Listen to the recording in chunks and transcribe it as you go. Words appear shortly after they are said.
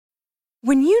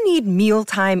When you need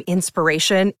mealtime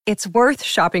inspiration, it's worth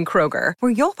shopping Kroger,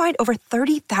 where you'll find over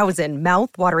 30,000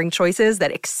 mouth-watering choices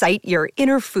that excite your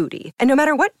inner foodie. And no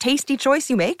matter what tasty choice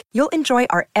you make, you'll enjoy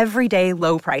our everyday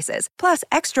low prices, plus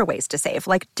extra ways to save,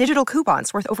 like digital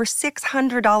coupons worth over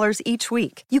 $600 each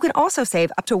week. You can also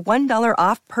save up to $1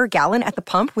 off per gallon at the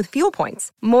pump with fuel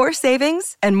points. More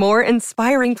savings and more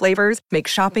inspiring flavors make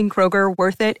shopping Kroger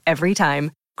worth it every time.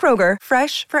 Kroger,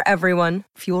 fresh for everyone.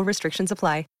 Fuel restrictions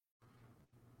apply.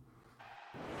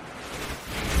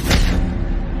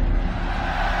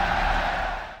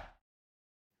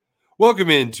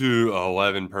 Welcome into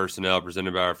 11 Personnel,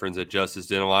 presented by our friends at Justice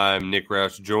Dental. I'm Nick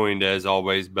Roush, joined as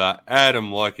always by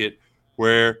Adam Luckett,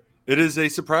 where it is a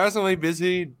surprisingly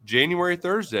busy January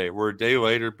Thursday. We're a day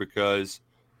later because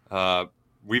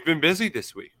we've been busy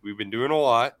this week. We've been doing a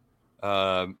lot.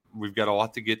 We've got a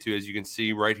lot to get to, as you can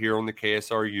see right here on the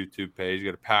KSR YouTube page.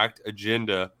 We've got a packed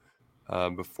agenda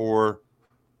before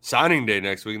signing day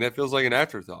next week, and that feels like an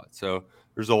afterthought. So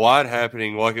there's a lot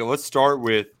happening. Luckett, let's start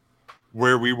with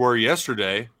where we were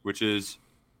yesterday, which is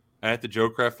at the Joe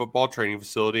Kraft football training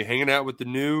facility, hanging out with the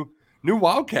new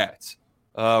Wildcats.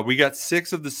 We got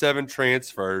 6 of the 7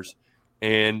 transfers,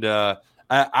 and I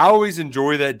always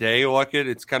enjoy that day, Luckett.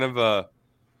 It's kind of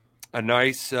a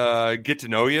nice get to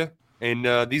know you.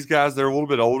 And these guys, they're a little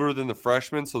bit older than the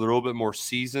freshmen, so they're a little bit more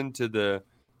seasoned to the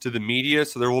media,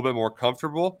 so they're a little bit more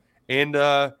comfortable. And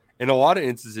in a lot of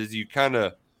instances,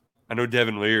 I know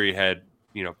Devin Leary had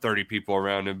 30 people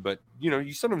around him, but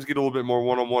you sometimes get a little bit more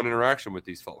one-on-one interaction with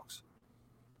these folks.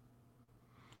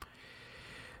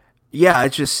 Yeah,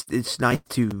 it's nice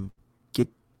to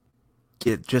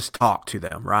just talk to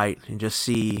them, right? And just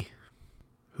see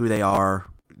who they are.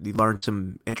 You learn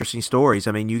some interesting stories.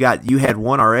 I mean, you had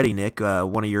one already, Nick.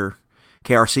 One of your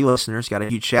KRC listeners got a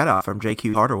huge shout out from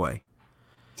JQ Hardaway.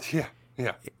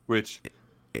 Yeah. Which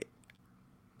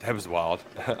that was wild.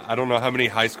 I don't know how many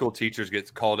high school teachers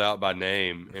get called out by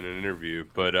name in an interview,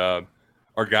 but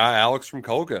our guy Alex from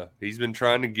Colga, he's been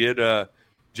trying to get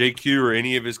JQ or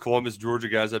any of his Columbus, Georgia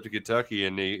guys up to Kentucky,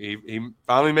 and he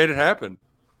finally made it happen.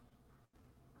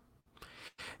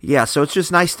 Yeah, so it's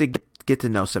just nice to get to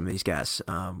know some of these guys.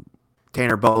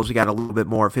 Tanner Bowles, we got a little bit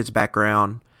more of his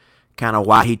background, kind of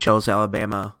why he chose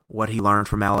Alabama, what he learned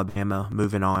from Alabama,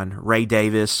 moving on. Ray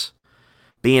Davis,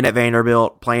 being at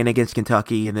Vanderbilt, playing against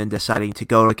Kentucky, and then deciding to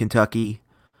go to Kentucky.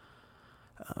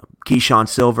 Keyshawn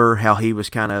Silver, how he was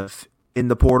kind of in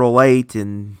the portal late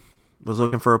and was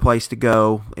looking for a place to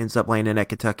go, ends up landing at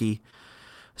Kentucky.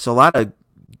 So a lot of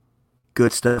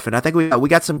good stuff, and I think we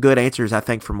got some good answers, I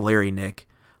think, from Leary, Nick.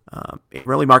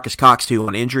 Really Marcus Cox, too,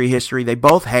 on injury history. They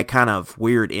both had kind of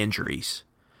weird injuries.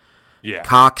 Yeah.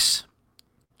 Cox,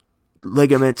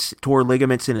 tore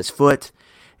ligaments in his foot.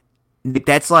 Nick,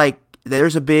 that's like,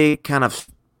 there's a big kind of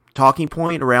talking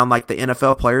point around like the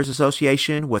NFL Players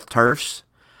Association with turfs.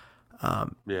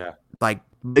 Like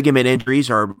ligament injuries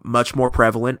are much more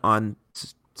prevalent on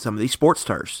some of these sports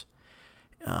turfs.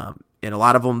 And a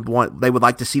lot of them they would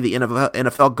like to see the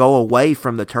NFL go away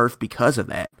from the turf because of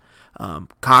that.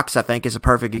 Cox, I think, is a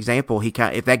perfect example.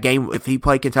 If he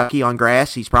played Kentucky on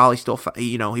grass, he's probably still,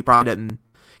 he probably doesn't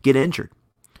get injured.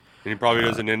 And he probably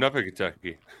doesn't end up at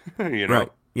Kentucky.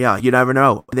 Right. Yeah, you never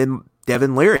know. And then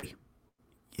Devin Leary.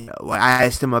 I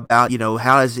asked him about,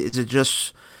 how is it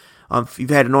just, if you've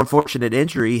had an unfortunate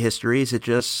injury history, is it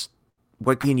just,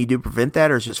 what can you do to prevent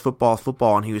that, or is it just football?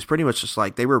 And he was pretty much just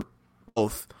like, they were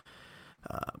both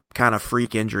kind of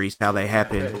freak injuries, how they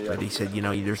happen. But he said,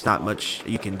 there's not much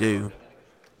you can do.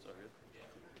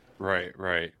 Right.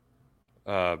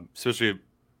 Especially if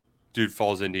dude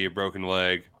falls into a broken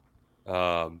leg.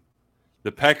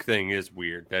 The pec thing is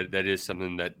weird. That is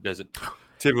something that doesn't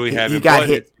typically happen. He got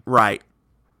hit, right.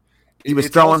 He was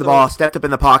throwing the ball, stepped up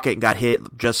in the pocket, and got hit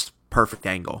just perfect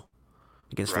angle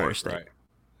against Florida State.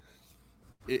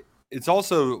 Right. It's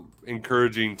also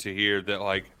encouraging to hear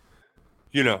that,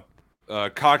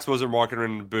 Cox wasn't walking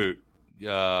around in a boot.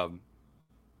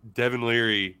 Devin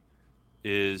Leary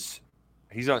he's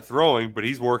not throwing, but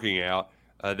he's working out.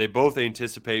 They both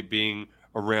anticipate being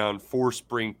around for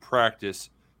spring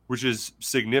practice, which is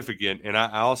significant. And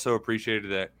I also appreciated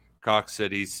that Cox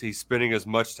said he's spending as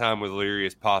much time with Leary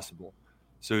as possible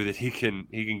so that he can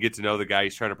get to know the guy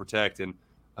he's trying to protect. And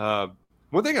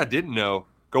one thing I didn't know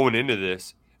going into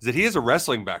this is that he has a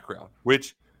wrestling background,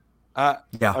 which I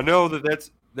know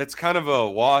that's kind of a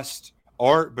lost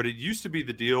art, but it used to be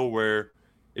the deal where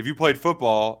if you played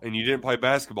football and you didn't play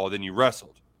basketball, then you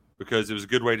wrestled because it was a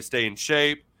good way to stay in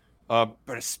shape. But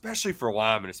especially for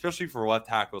linemen, especially for left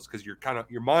tackles, because you're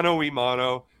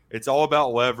mano-y-mano. It's all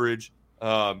about leverage.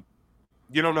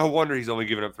 no wonder he's only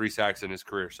given up 3 sacks in his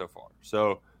career so far.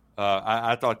 So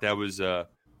I thought that was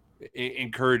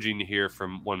encouraging to hear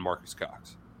from one Marcus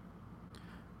Cox.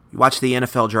 You watch the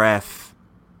NFL draft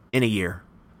in a year,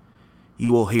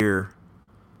 you will hear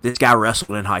this guy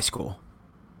wrestled in high school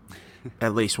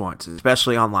at least once,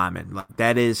 especially on linemen. Like,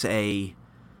 that is it's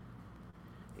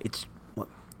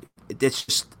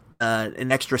just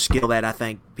an extra skill that I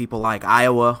think people like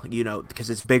Iowa, because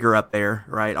it's bigger up there,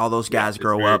 right? All those guys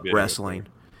grow up wrestling.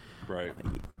 Right.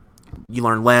 You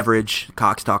learn leverage.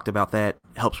 Cox talked about that.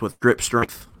 Helps with grip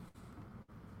strength.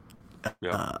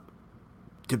 Yeah.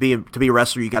 To be a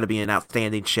wrestler, you got to be in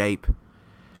outstanding shape.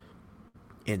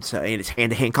 And it's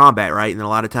hand-to-hand combat, right? And a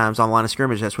lot of times on line of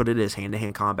scrimmage, that's what it is,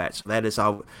 hand-to-hand combat. So that is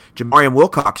how Jamarian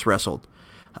Wilcox wrestled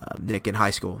Nick in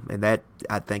high school, and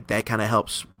I think that kind of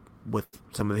helps with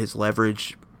some of his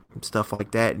leverage and stuff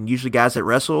like that. And usually guys that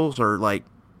wrestles are like,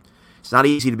 it's not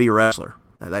easy to be a wrestler.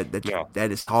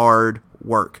 That is hard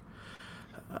work.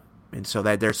 And so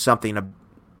that there's something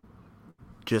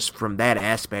just from that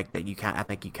aspect that I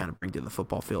think you kind of bring to the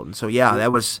football field. And so,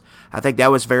 I think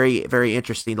that was very, very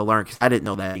interesting to learn, because I didn't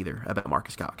know that either about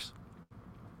Marcus Cox.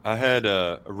 I had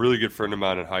a really good friend of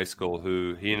mine in high school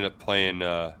who he ended up playing,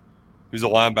 he was a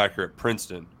linebacker at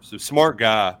Princeton. So smart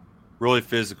guy, really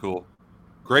physical,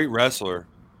 great wrestler.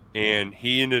 And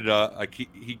he ended up,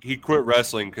 he quit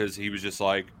wrestling because he was just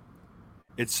like,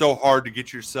 it's so hard to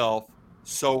get yourself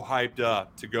so hyped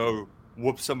up to go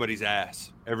whoop somebody's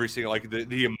ass every single, like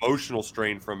the emotional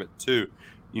strain from it too,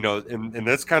 and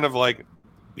that's kind of like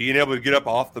being able to get up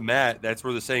off the mat. That's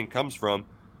where the saying comes from,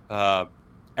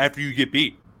 after you get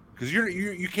beat, because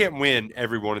you can't win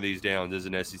every one of these downs as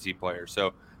an SEC player.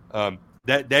 So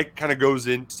that kind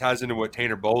of ties into what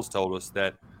Tanner Bowles told us,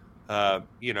 that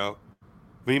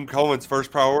Liam Cohen's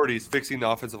first priority is fixing the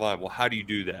offensive line. Well, how do you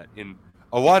do that? And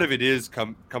a lot of it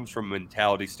comes from a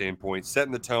mentality standpoint,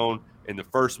 setting the tone in the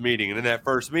first meeting. And in that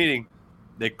first meeting,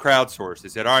 they crowdsourced. They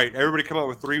said, all right, everybody come up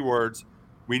with 3 words.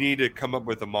 We need to come up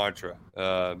with a mantra,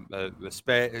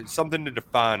 something to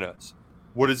define us.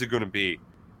 What is it going to be?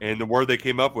 And the word they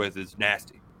came up with is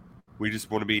nasty. We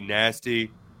just want to be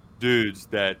nasty dudes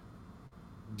that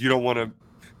you're not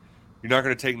going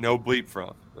to take no bleep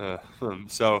from.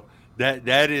 So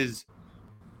that is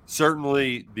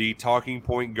certainly the talking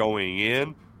point going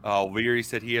in. Leary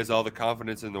said he has all the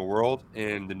confidence in the world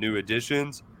in the new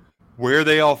additions. Where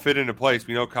they all fit into place,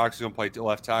 we know Cox is going to play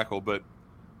left tackle, but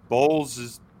Bowles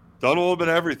has done a little bit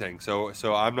of everything. So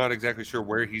I'm not exactly sure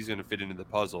where he's going to fit into the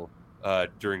puzzle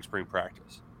during spring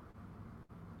practice.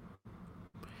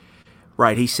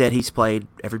 Right. He said he's played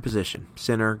every position: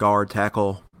 center, guard,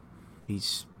 tackle.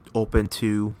 He's open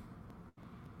to,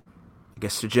 I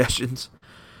guess, suggestions.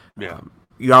 Yeah.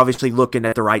 You're obviously looking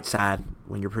at the right side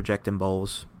when you're projecting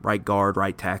Bowles, right guard,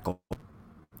 right tackle.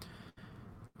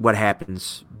 What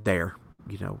happens there?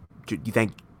 Do you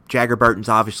think Jagger Burton's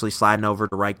obviously sliding over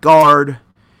to right guard?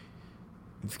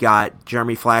 You've got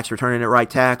Jeremy Flax returning at right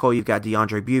tackle. You've got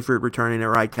DeAndre Buford returning at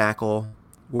right tackle.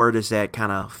 Where does that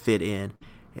kind of fit in?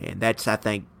 And that's, I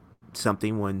think,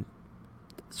 something when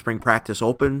spring practice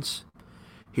opens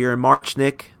here in March,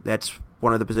 Nick, that's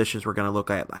one of the positions we're going to look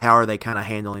at. How are they kind of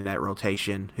handling that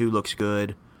rotation? Who looks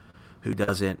good? Who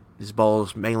doesn't? Is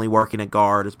Bowles mainly working at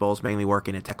guard? Is Bowles mainly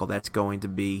working at tackle? That's going to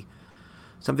be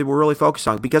something we're really focused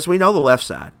on, because we know the left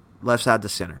side to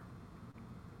center.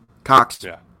 Cox,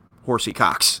 Horsey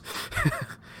Cox,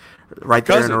 right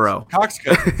there in a row. Cox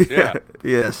cousins, yeah.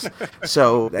 Yes.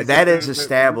 So that is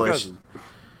established.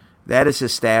 That is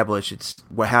established. It's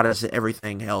how does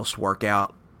everything else work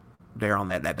out there on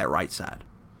that right side?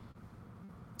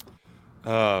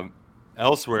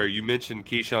 Elsewhere, you mentioned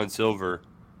Keyshawn Silver.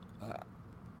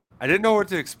 I didn't know what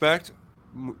to expect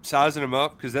sizing him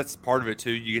up, because that's part of it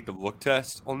too. You get the look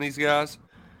test on these guys,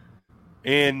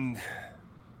 and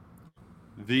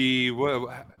I'm not even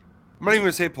going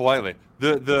to say it politely.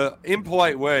 The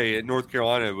impolite way at North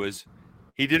Carolina was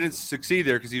he didn't succeed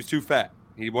there because he was too fat.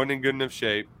 He wasn't in good enough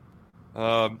shape,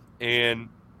 and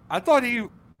I thought he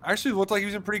actually looked like he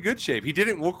was in pretty good shape. He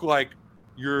didn't look like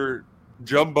your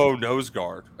jumbo nose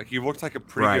guard. Like, he looked like a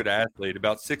pretty good athlete,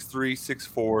 about 6'3",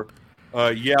 6'4".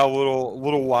 A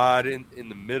little wide in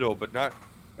the middle, but not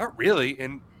really.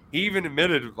 And he even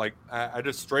admitted, like, I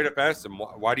just straight up asked him,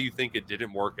 why do you think it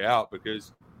didn't work out?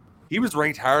 Because he was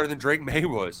ranked higher than Drake May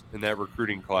was in that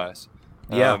recruiting class.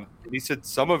 Yeah. And he said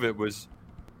some of it was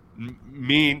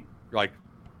mean, like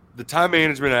the time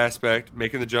management aspect,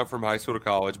 making the jump from high school to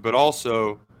college, but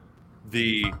also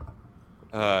the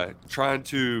trying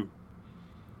to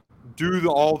do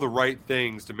all the right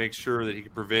things to make sure that he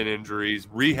can prevent injuries,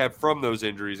 rehab from those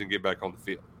injuries, and get back on the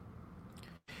field.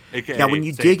 AKA Now, when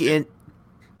you same dig in,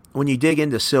 when you dig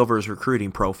into Silver's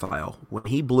recruiting profile, when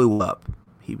he blew up,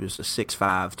 he was a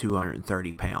 6'5",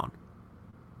 230-pound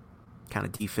kind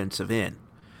of defensive end.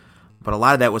 But a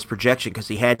lot of that was projection because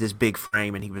he had this big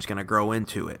frame and he was going to grow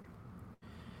into it.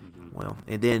 Well,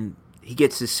 and then he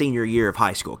gets his senior year of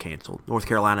high school canceled. North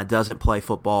Carolina doesn't play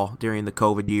football during the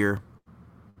COVID year.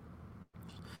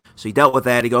 So he dealt with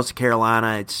that. He goes to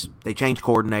Carolina. They change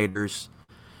coordinators.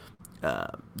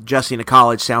 Adjusting to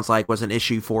college sounds like was an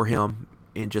issue for him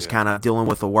in just kind of dealing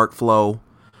with the workflow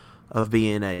of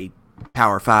being a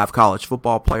Power 5 college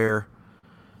football player.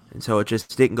 And so it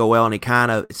just didn't go well, and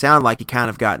it sounded like he kind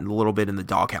of got a little bit in the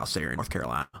doghouse there in North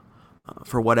Carolina.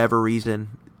 For whatever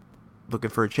reason, looking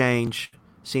for a change,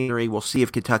 scenery. We'll see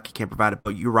if Kentucky can provide it.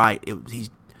 But you're right.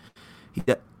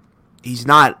 He's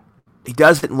not. He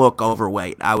doesn't look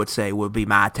overweight, I would say, would be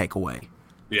my takeaway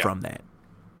from that.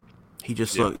 He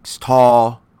just looks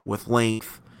tall with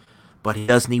length, but he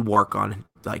does need work on,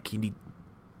 like, he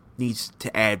needs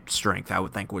to add strength, I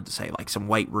would think, would say, like some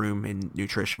weight room and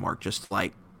nutrition work, just to,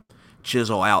 like,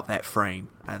 chisel out that frame.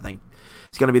 I think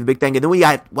it's going to be the big thing. And then we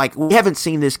haven't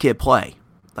seen this kid play.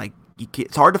 Like,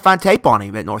 it's hard to find tape on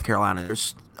him at North Carolina.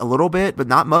 There's a little bit, but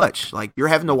not much. Like, you're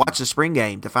having to watch the spring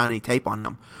game to find any tape on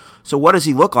him. So what does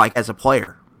he look like as a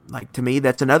player? Like, to me,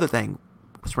 that's another thing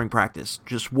with spring practice.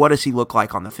 Just what does he look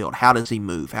like on the field? How does he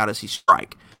move? How does he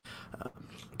strike?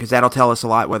 Because that'll tell us a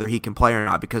lot whether he can play or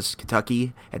not. Because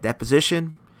Kentucky, at that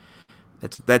position,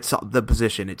 that's the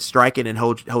position. It's striking and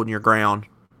holding your ground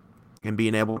and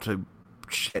being able to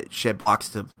shed blocks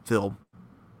to fill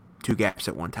two gaps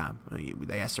at one time.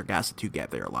 They ask their guys to two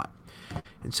gap there a lot.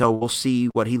 And so we'll see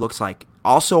what he looks like.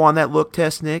 Also on that look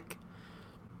test, Nick,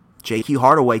 J.Q.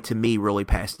 Hardaway, to me, really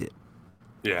passed it.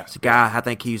 Yeah. It's a guy, I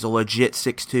think he's a legit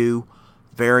 6'2",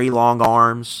 very long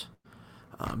arms.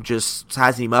 Just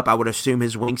sizing him up, I would assume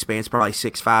his wingspan's probably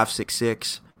 6'5",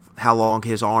 6'6", how long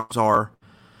his arms are.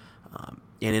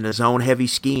 And in a zone-heavy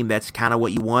scheme, that's kind of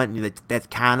what you want. And that's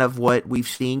kind of what we've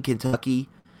seen Kentucky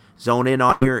zone in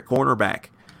on here at cornerback.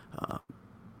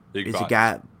 It's a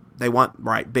guy they want,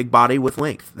 right, big body with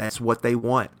length. That's what they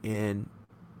want. And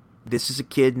this is a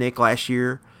kid, Nick, last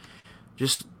year.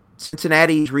 Just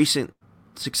Cincinnati's recent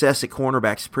success at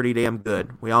cornerback is pretty damn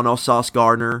good. We all know Sauce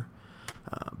Gardner,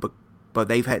 but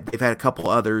they've had a couple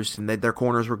others, and their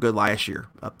corners were good last year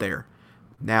up there.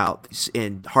 Now,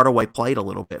 and Hardaway played a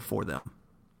little bit for them,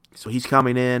 so he's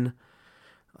coming in.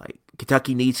 Like,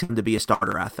 Kentucky needs him to be a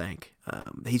starter, I think.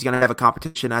 He's going to have a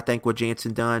competition, I think, with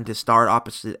Jansen Dunn to start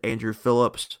opposite Andrew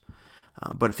Phillips.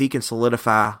 But if he can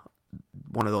solidify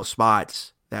one of those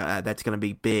spots, that's going to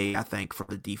be big, I think, for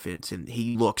the defense. And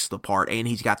he looks the part, and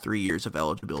he's got 3 years of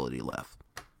eligibility left.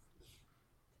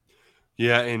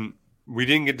 Yeah, and we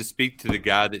didn't get to speak to the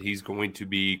guy that he's going to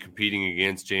be competing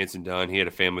against, Jansen Dunn. He had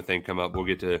a family thing come up. We'll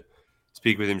get to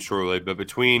speak with him shortly. But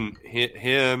between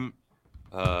him,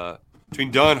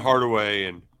 between Dunn, Hardaway,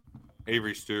 and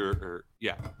Avery Stewart,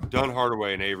 Dunn,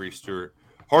 Hardaway, and Avery Stewart,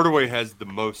 Hardaway has the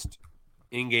most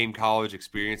in-game college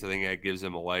experience. I think that gives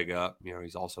him a leg up.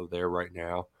 He's also there right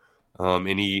now. And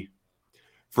he,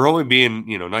 for only being,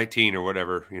 19 or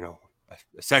whatever,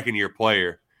 a second-year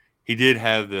player, he did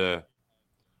have at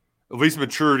least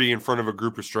maturity in front of a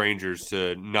group of strangers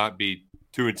to not be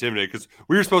too intimidated. Because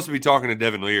we were supposed to be talking to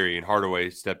Devin Leary, and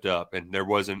Hardaway stepped up, and there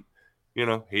wasn't,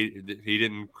 he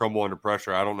didn't crumble under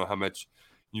pressure. I don't know how much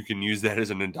you can use that as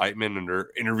an indictment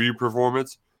under interview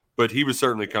performance, but he was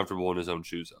certainly comfortable in his own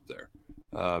shoes up there.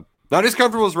 Not as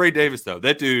comfortable as Ray Davis, though.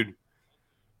 That dude's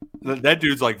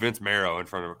like Vince Marrow in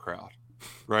front of a crowd,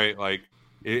 right? Like,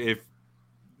 if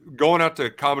going out to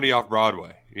comedy off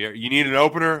Broadway, you need an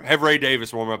opener, have Ray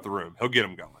Davis warm up the room. He'll get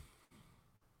them going.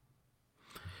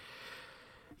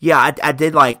 Yeah, I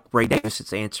did like Ray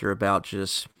Davis's answer about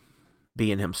just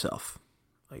being himself.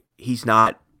 Like, he's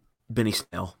not Benny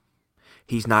Snell.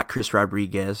 He's not Chris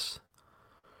Rodriguez.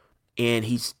 And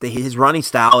his running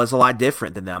style is a lot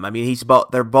different than them. I mean,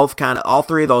 they're both kind of, all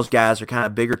three of those guys are kind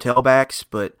of bigger tailbacks,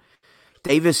 but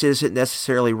Davis isn't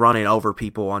necessarily running over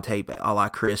people on tape a la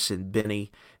Chris and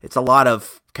Benny. It's a lot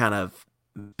of kind of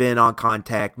bend on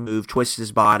contact, move, twist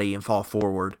his body, and fall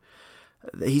forward.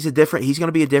 He's going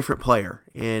to be a different player.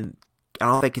 And I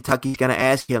don't think Kentucky's going to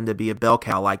ask him to be a bell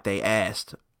cow like they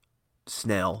asked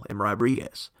Snell and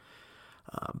Rodriguez.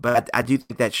 But I do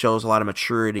think that shows a lot of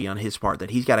maturity on his part,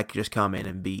 that he's got to just come in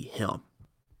and be him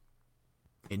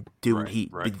and be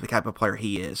the type of player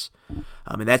he is.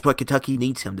 And that's what Kentucky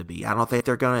needs him to be. I don't think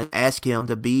they're going to ask him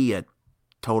to be a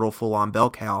total full-on bell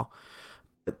cow.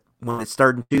 But when it's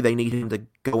 3rd and 2, they need him to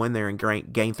go in there and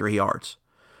gain 3 yards.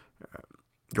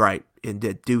 right, and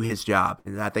to do his job.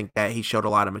 And I think that he showed a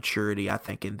lot of maturity, I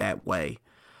think, in that way.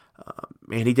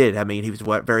 And he did. I mean, he was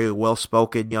a very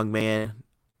well-spoken young man,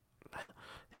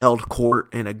 held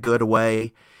court in a good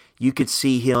way. You could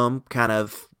see him kind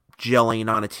of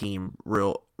gelling on a team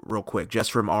real quick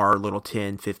just from our little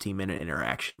 10, 15-minute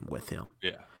interaction with him.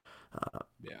 Yeah.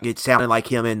 It sounded like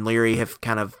him and Leary have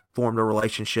kind of formed a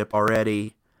relationship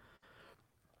already.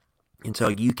 And so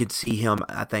you could see him,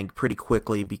 I think, pretty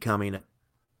quickly becoming a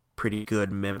pretty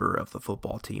good member of the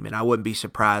football team. And I wouldn't be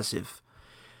surprised if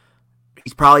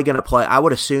he's probably going to play. I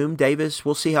would assume Davis,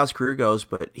 we'll see how his career goes,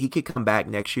 but he could come back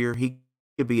next year. He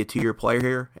could be a 2-year player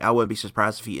here. I wouldn't be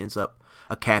surprised if he ends up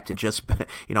a captain. Just,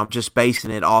 I'm just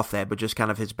basing it off that, but just kind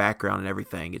of his background and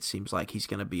everything. It seems like he's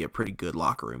going to be a pretty good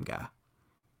locker room guy.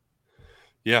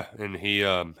 Yeah, and he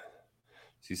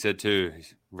said too,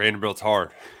 Vanderbilt's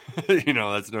hard.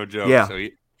 That's no joke. Yeah. So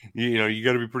you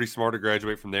got to be pretty smart to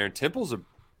graduate from there. And Temple's a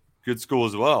good school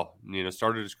as well.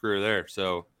 Started his career there.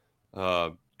 So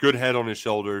good head on his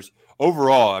shoulders.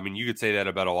 Overall, I mean, you could say that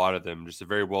about a lot of them. Just a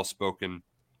very well-spoken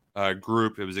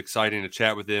group. It was exciting to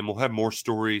chat with them. We'll have more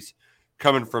stories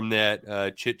coming from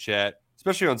that chit-chat,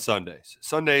 especially on Sundays.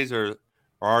 Sundays are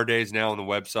our days now on the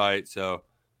website. So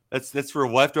that's for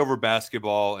leftover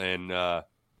basketball and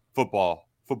football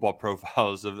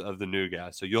profiles of the new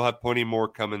guys. So you'll have plenty more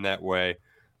coming that way.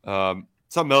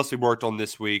 Something else we worked on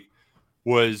this week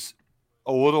was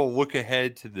a little look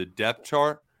ahead to the depth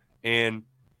chart. And,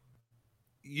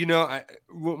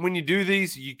 when you do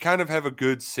these, you kind of have a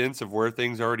good sense of where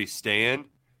things already stand.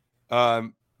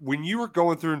 When you were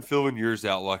going through and filling yours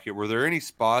out, Luckett, were there any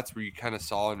spots where you kind of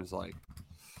saw and was like,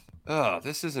 oh,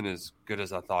 this isn't as good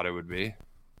as I thought it would be?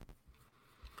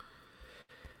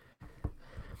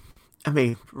 I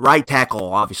mean, right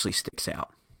tackle obviously sticks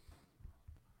out.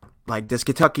 Like, does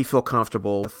Kentucky feel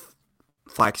comfortable with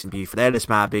Flaxen Buford? That is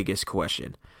my biggest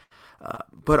question.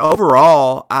 But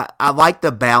overall, I like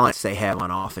the balance they have on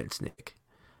offense, Nick.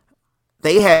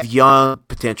 They have young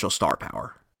potential star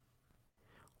power.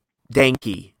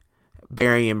 Danke,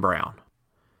 Barian Brown,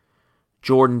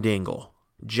 Jordan Dingle,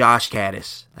 Josh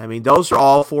Caddis. I mean, those are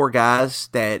all 4 guys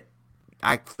that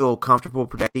I feel comfortable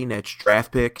projecting as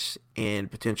draft picks and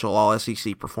potential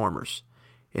all-SEC performers.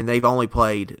 And they've only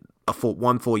played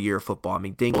one full year of football. I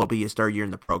mean, Dingle will be his 3rd year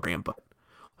in the program, but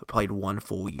played 1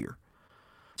 full year.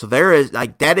 So those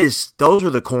are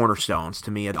the cornerstones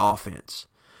to me of offense.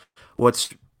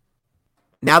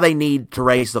 Now they need to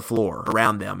raise the floor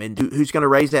around them. And who's going to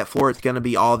raise that floor? It's going to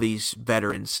be all these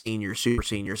veterans, seniors, super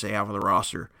seniors they have on the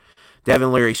roster.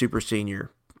 Devin Leary, super senior.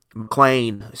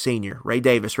 McClain, senior. Ray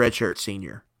Davis, redshirt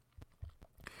senior.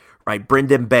 Right,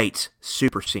 Brendan Bates,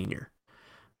 super senior.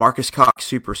 Marcus Cox,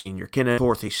 super senior. Kenneth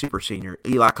Horthy, super senior.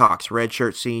 Eli Cox,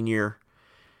 redshirt senior.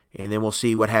 And then we'll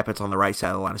see what happens on the right side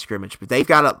of the line of scrimmage. But they've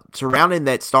got surrounding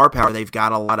that star power, they've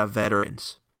got a lot of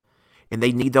veterans. And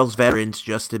they need those veterans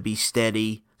just to be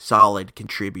steady, solid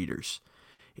contributors.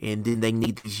 And then they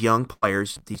need these young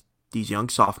players, these young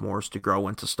sophomores to grow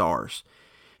into stars.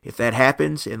 If that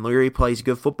happens and Leary plays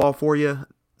good football for you,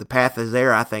 the path is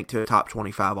there, I think, to a top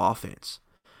 25 offense.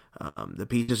 The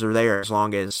pieces are there as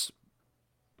long as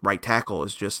right tackle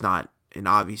is just not an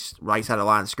obvious, right side of the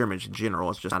line of scrimmage in general,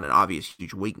 it's just not an obvious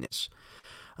huge weakness.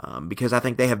 Because I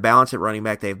think they have balance at running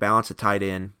back, they have balance at tight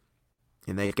end,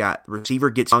 and they've got receiver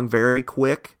gets young very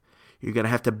quick. You're going to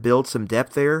have to build some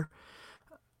depth there,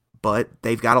 but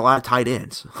they've got a lot of tight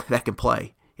ends that can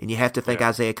play. And you have to think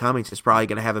Isaiah Cummings is probably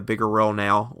going to have a bigger role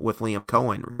now with Liam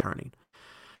Cohen returning.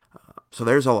 So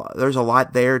there's a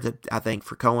lot there that I think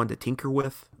for Cohen to tinker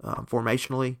with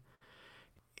formationally.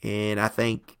 And I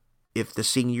think if the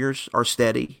seniors are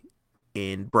steady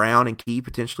and Brown and Key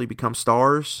potentially become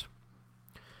stars,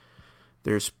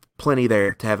 there's plenty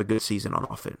there to have a good season on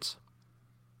offense.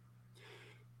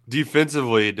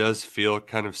 Defensively, it does feel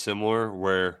kind of similar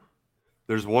where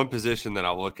there's one position that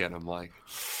I look at and I'm like,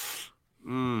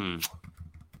 I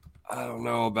don't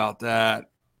know about that.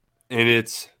 And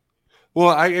it's, well,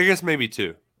 I guess maybe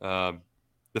 2. The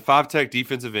 5-tech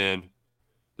defensive end,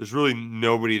 there's really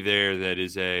nobody there that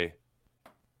is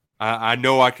I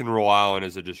know I can rely on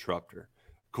as a disruptor.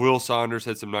 Khalil Saunders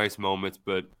had some nice moments,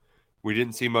 but we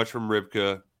didn't see much from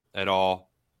Ribka at all.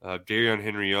 Darion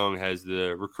Henry-Young has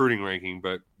the recruiting ranking,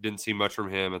 but didn't see much from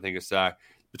him. I think a sack.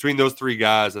 Between those 3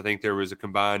 guys, I think there was a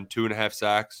combined 2.5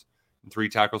 sacks and 3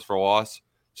 tackles for loss.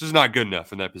 It's just not good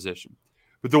enough in that position.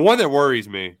 But the one that worries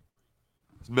me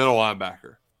is middle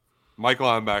linebacker, Michael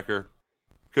linebacker,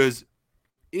 because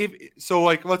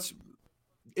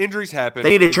injuries happen.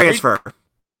 They need a transfer.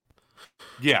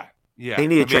 Yeah. They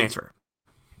need a transfer.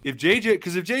 if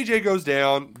JJ goes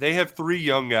down, they have 3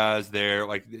 young guys there,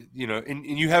 like, you know, and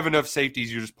you have enough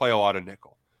safeties, you just play a lot of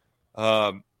nickel.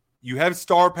 You have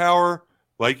star power,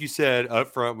 like you said, up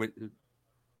front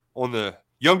on the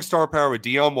young star power with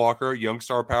Deion Walker, young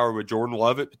star power with Jordan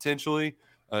Lovett potentially,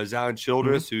 Zion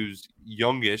Childress, who's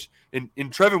youngish, and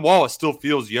Trevin Wallace still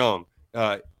feels young,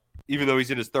 even though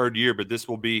he's in his 3rd year, but this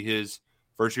will be his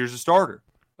first year as a starter,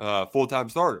 full-time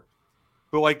starter.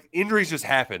 But, like, injuries just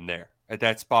happen there at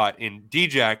that spot. And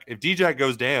if D-Jack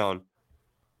goes down,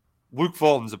 Luke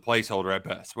Fulton's a placeholder at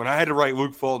best. When I had to write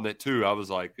Luke Fulton at 2, I was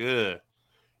like, ugh.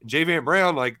 And J. Van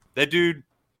Brown, like, that dude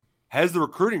has the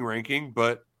recruiting ranking,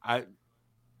 but I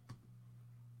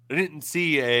didn't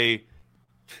see a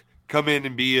come in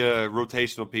and be a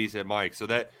rotational piece at Mike. So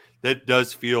that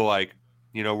does feel like,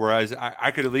 you know, whereas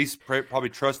I could at least probably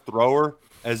trust Thrower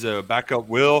as a backup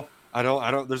Will. I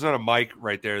don't. There's not a Mike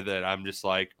right there that I'm just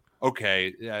like,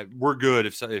 okay, we're good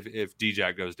if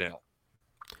D-Jack goes down.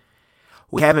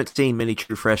 We haven't seen many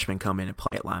true freshmen come in and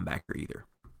play at linebacker either.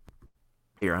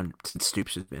 Since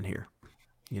Stoops has been here,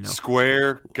 you know.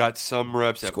 Square got some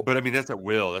reps, but I mean that's at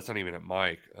Will. That's not even at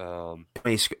Mike. I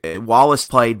mean, Wallace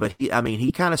played, but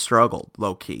he kind of struggled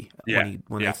low key. When they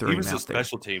threw him out there. He was a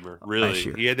special teamer, really.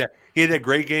 He had that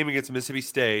great game against Mississippi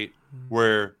State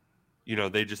where, you know,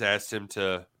 they just asked him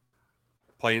to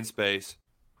play in space.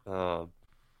 But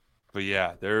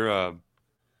yeah, they're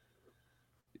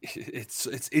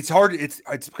it's hard. It's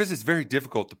because it's very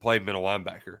difficult to play middle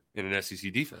linebacker in an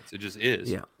SEC defense. It just is.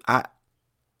 Yeah,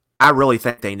 I really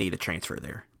think they need a transfer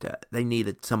there. They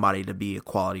needed somebody to be a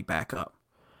quality backup.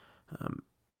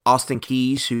 Austin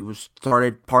Keys, who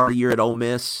started part of the year at Ole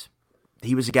Miss,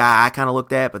 he was a guy I kind of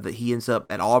looked at, but he ends up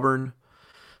at Auburn.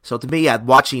 So to me,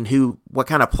 watching what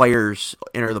kind of players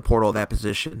enter the portal of that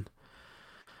position.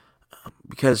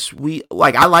 Because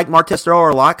I like Martez Thrower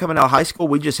a lot coming out of high school.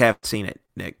 We just haven't seen it,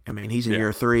 Nick. I mean, he's in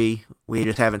year 3. We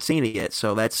just haven't seen it yet.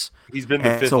 So he's been the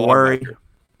 5th a worry. Linebacker.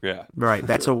 Yeah, right.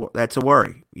 That's a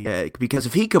worry. Yeah, because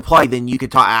if he could play, then you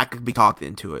could talk. I could be talked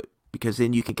into it because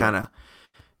then you can kind of.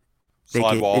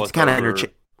 It's kind of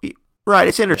right.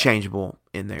 It's interchangeable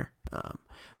in there.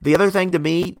 The other thing to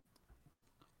me,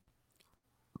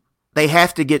 they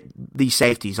have to get these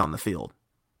safeties on the field.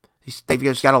 They've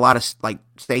just got a lot of like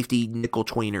safety nickel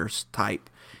tweeners type,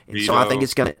 and Vito, so I think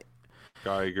it's gonna.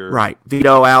 Geiger. Right.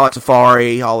 Vito, Alex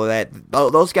Safari, all of that.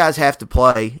 Those guys have to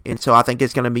play, and so I think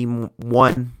it's going to be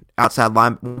one outside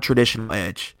line, one traditional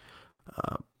edge.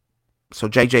 So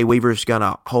J.J. Weaver's going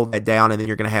to hold that down, and then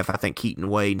you're going to have, I think, Keaton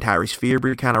Wade and Tyrese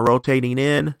Fearbury kind of rotating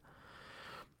in.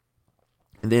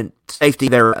 And then safety,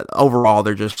 overall,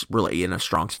 they're just really in a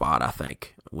strong spot, I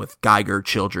think, with Geiger,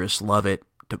 Childress, Lovett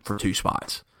for 2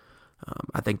 spots.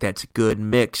 I think that's a good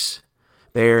mix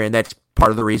there, and that's part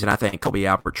of the reason I think Kobe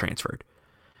Albert transferred.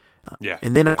 Yeah.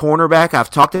 And then a cornerback,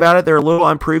 I've talked about it. They're a little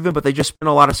unproven, but they just spent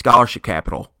a lot of scholarship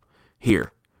capital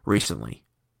here recently.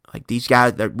 Like these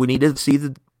guys, we need to see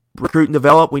the recruit and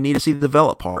develop. We need to see the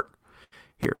develop part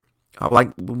here.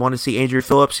 We want to see Andrew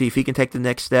Phillips, see if he can take the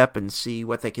next step and see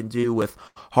what they can do with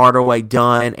Hardaway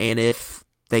Dunn and if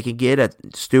they can get a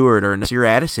Stewart or Nasir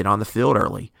Addison on the field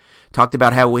early. Talked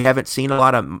about how we haven't seen a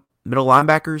lot of middle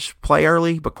linebackers play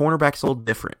early, but cornerback's a little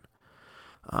different.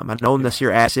 I know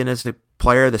Nasir Addison is a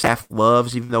player the staff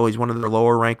loves, even though he's one of their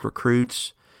lower-ranked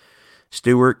recruits.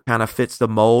 Stewart kind of fits the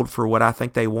mold for what I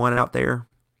think they want out there.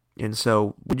 And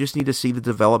so we just need to see the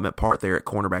development part there at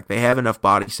cornerback. They have enough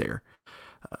bodies there.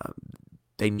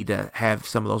 They need to have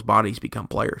some of those bodies become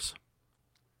players.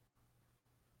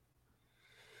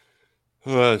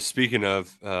 Speaking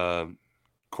of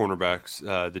cornerbacks,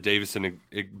 the Davison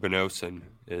Igbinosun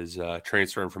is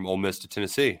transferring from Ole Miss to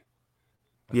Tennessee.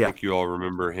 I think you all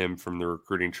remember him from the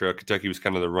recruiting trail. Kentucky was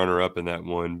kind of the runner-up in that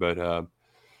one, but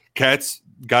Cats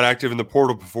got active in the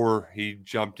portal before he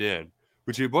jumped in,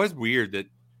 which it was weird that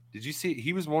 – did you see –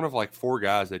 he was one of like 4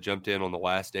 guys that jumped in on the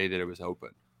last day that it was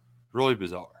open. Really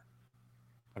bizarre.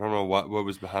 I don't know what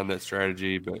was behind that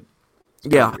strategy, but –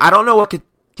 yeah, I don't know what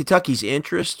Kentucky's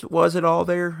interest was at all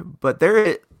there, but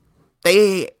there's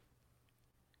a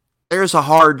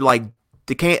hard like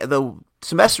the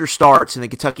semester starts and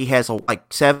then Kentucky has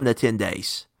like 7 to 10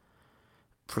 days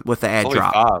with the ad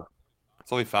drop. 5.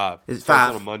 It's only 5. It's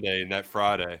 5 on a Monday and that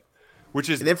Friday, which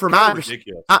is and then for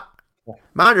ridiculous.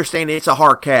 My understanding, it's a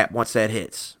hard cap once that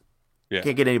hits. Yeah.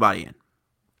 Can't get anybody in.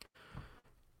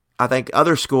 I think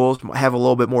other schools have a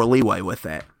little bit more leeway with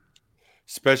that,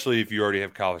 especially if you already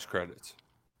have college credits.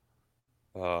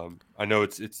 I know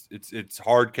it's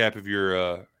hard cap if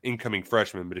you're incoming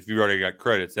freshman, but if you've already got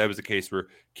credits, that was the case for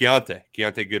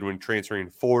Keontae Goodwin transferring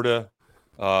to Florida.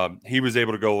 He was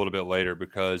able to go a little bit later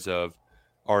because of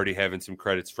already having some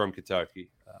credits from Kentucky.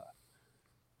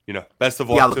 Best of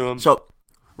luck to them. So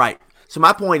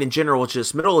my point in general is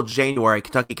just middle of January,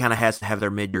 Kentucky kind of has to have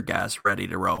their mid-year guys ready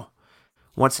to roll.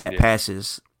 Once that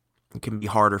passes, it can be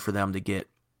harder for them to get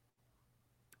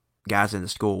guys in the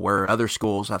school, where other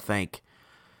schools, I think,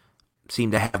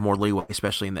 seem to have more leeway,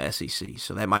 especially in the SEC.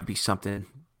 So that might be something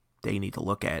they need to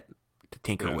look at to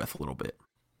tinker with a little bit.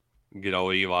 Get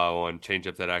old Eli on, change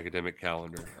up that academic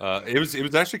calendar. It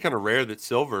was actually kind of rare that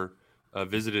Silver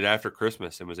visited after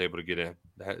Christmas and was able to get in.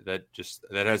 That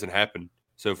hasn't happened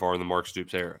so far in the Mark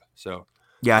Stoops era. So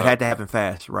yeah, it had to happen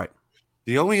fast, right?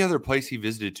 The only other place he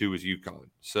visited to was UConn.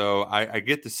 So I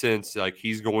get the sense like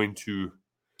he's going to.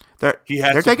 They're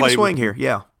taking a swing here,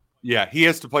 yeah. Yeah, he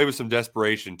has to play with some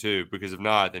desperation too, because if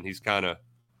not, then he's kind of,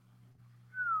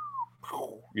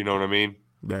 you know what I mean?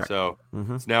 Yeah. So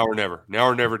It's now or never. Now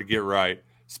or never to get right.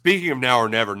 Speaking of now or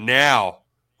never,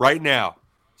 right now,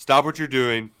 stop what you're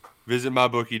doing. Visit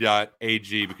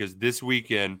mybookie.ag because this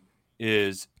weekend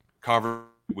is conference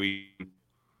week.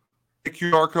 The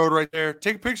QR code right there.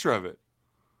 Take a picture of it.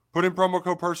 Put in promo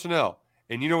code personnel.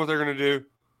 And you know what they're going to do?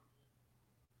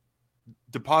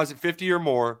 Deposit 50 or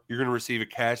more, you're going to receive a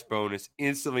cash bonus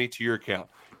instantly to your account.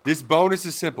 This bonus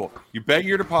is simple. You bet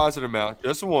your deposit amount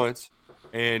just once,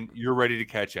 and you're ready to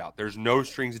catch out. There's no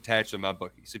strings attached to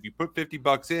MyBookie. So if you put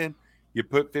 $50 in, you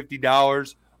put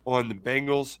 $50 on the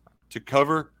Bengals to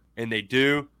cover, and they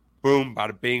do. Boom,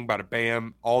 bada bing, bada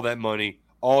bam, all that money,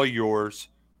 all yours.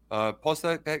 Plus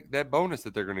that bonus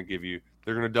that they're going to give you,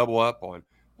 they're going to double up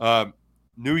on.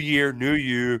 New year, new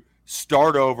you.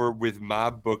 Start over with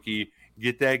MyBookie.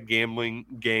 Get that gambling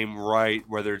game right,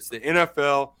 whether it's the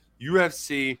NFL,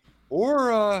 UFC,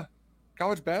 or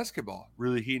college basketball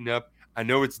really heating up. I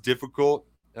know it's difficult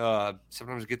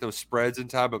sometimes to get those spreads in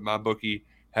time, but MyBookie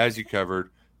has you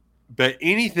covered. Bet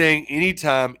anything,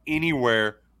 anytime,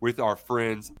 anywhere with our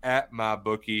friends at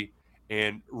MyBookie.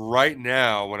 And right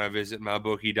now, when I visit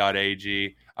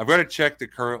mybookie.ag, I've got to check the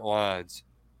current lines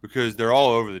because they're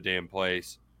all over the damn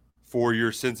place for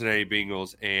your Cincinnati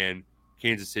Bengals and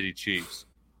Kansas City Chiefs.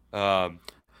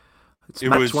 It's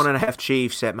minus 1.5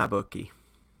 Chiefs at MyBookie.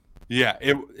 Yeah,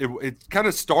 it kind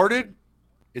of started.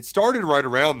 It started right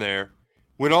around there,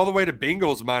 went all the way to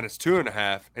Bengals minus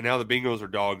 2.5, and now the Bengals are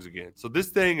dogs again. So this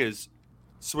thing is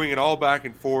swinging all back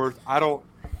and forth. I don't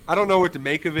know what to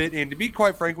make of it. And to be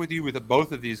quite frank with you, with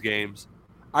both of these games,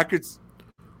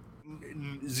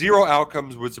 zero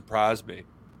outcomes would surprise me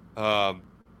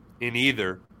in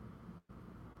either.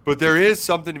 But there is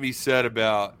something to be said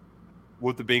about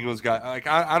what the Bengals got. Like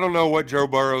I don't know what Joe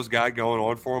Burrow's got going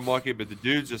on for him, Lucky, but the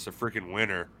dude's just a freaking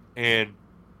winner. And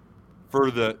for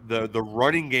the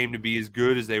running game to be as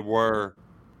good as they were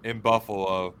in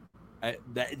Buffalo,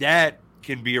 that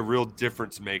can be a real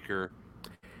difference maker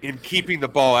in keeping the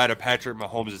ball out of Patrick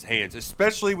Mahomes' hands,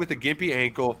 especially with a gimpy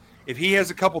ankle. If he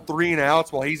has a couple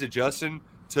 3-and-outs while he's adjusting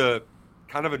to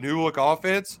kind of a new look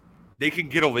offense, they can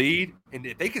get a lead, and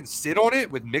if they can sit on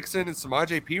it with Mixon and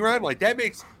Samaje Perine, like that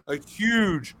makes a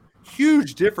huge,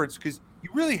 huge difference because you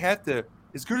really have to,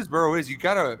 as good as Burrow is, you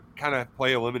got to kind of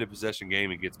play a limited possession game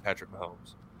against Patrick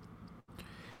Mahomes.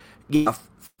 Yeah.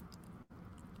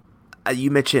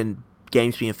 You mentioned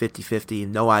games being 50-50,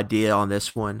 no idea on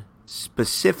this one.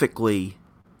 Specifically,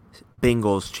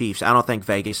 Bengals, Chiefs. I don't think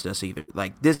Vegas does either.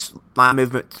 Like this line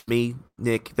movement to me,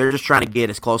 Nick, they're just trying to get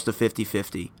as close to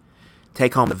 50-50.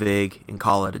 Take home the VIG and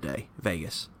call it a day,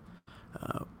 Vegas.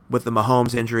 With the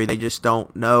Mahomes injury, they just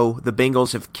don't know. The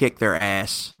Bengals have kicked their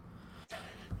ass.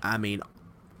 I mean,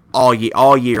 all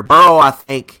year. Burrow, I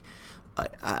think,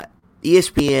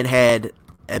 ESPN had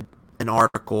an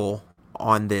article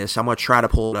on this. I'm going to try to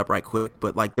pull it up right quick.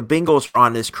 But, like, the Bengals are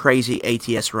on this crazy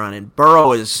ATS run, and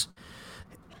Burrow is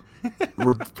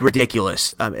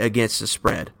ridiculous against the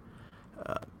spread.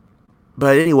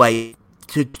 But anyway,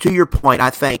 to your point, I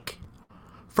think,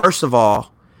 first of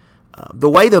all, the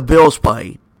way the Bills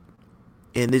play,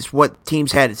 and this is what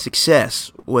teams had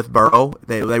success with Burrow.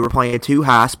 They were playing two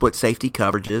high split safety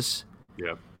coverages.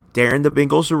 Yep. Daring the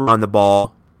Bengals to run the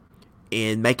ball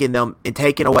and making them and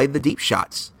taking away the deep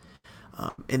shots.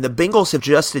 And the Bengals have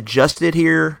just adjusted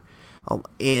here.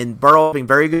 And Burrow being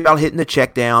very good about hitting the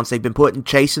checkdowns. They've been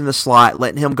chasing the slot,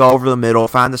 letting him go over the middle,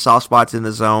 find the soft spots in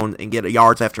the zone, and get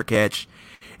yards after catch.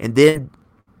 And then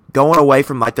going away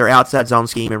from like their outside zone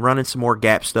scheme and running some more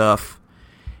gap stuff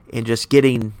and just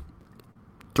getting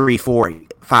 3, 4,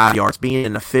 5 yards, being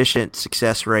an efficient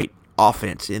success rate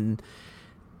offense. And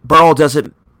Burrow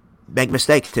doesn't make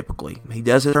mistakes typically. He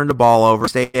doesn't turn the ball over,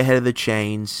 stay ahead of the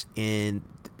chains, and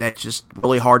that's just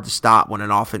really hard to stop when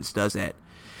an offense does that.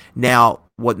 Now,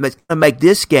 What going to make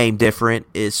this game different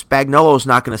is Spagnuolo's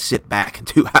not going to sit back and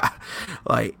do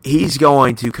like he's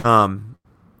going to come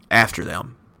after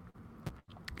them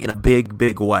in a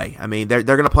big way. I mean, they're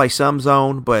going to play some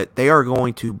zone, but they are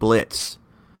going to blitz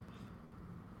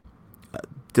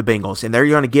the Bengals, and they're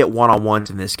going to get one-on-ones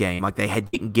in this game like they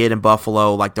didn't get in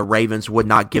Buffalo, like the Ravens would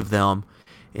not give them.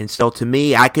 And so to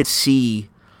me, I could see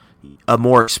a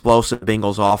more explosive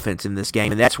Bengals offense in this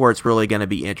game, and that's where it's really going to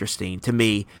be interesting to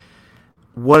me.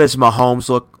 What does Mahomes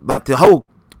look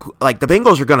like? The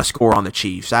Bengals are going to score on the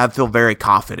Chiefs. I feel very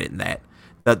confident in that.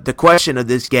 The question of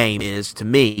this game is, to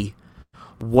me,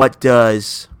 what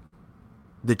does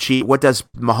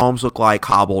Mahomes look like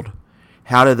hobbled?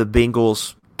 How do the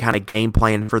Bengals kind of game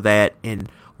plan for that? And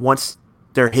once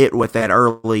they're hit with that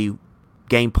early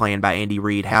game plan by Andy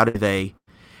Reid, how do they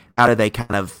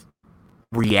kind of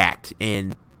react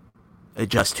and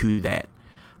adjust to that?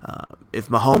 If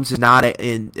Mahomes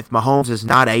is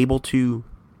not able to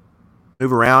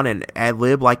move around and ad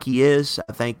lib like he is,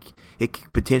 I think it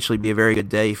could potentially be a very good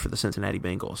day for the Cincinnati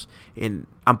Bengals. And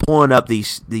I'm pulling up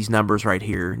these numbers right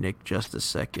here, Nick, just a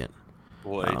second.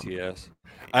 Well, ATS.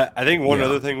 I think one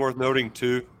other thing worth noting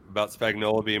too about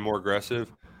Spagnuolo being more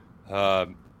aggressive, that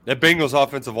Bengals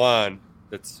offensive line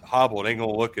that's hobbled ain't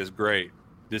gonna look as great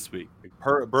this week.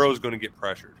 Burrow's going to get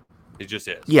pressured. He just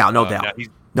is. Yeah, no doubt.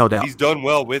 No doubt. He's done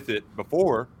well with it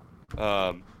before,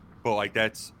 but like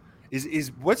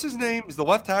is what's his name? Is the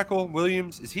left tackle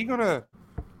Williams? Is he gonna?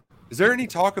 Is there any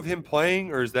talk of him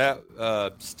playing, or is that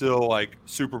still like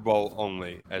Super Bowl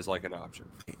only as like an option?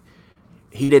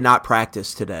 He did not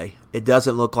practice today. It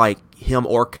doesn't look like him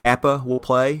or Kappa will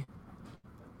play,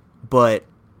 but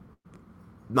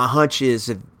my hunch is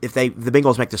if the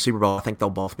Bengals make the Super Bowl, I think they'll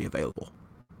both be available.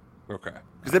 Okay,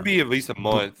 because that'd be at least a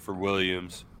month for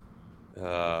Williams,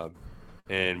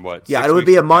 and what? Yeah, it would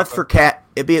be a month for Cap.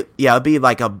 It'd be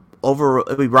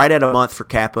right at a month for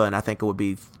Kappa, and I think it would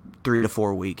be 3 to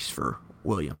 4 weeks for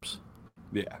Williams.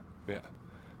 Yeah.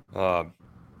 Burrow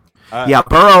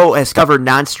has covered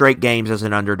 9 straight games as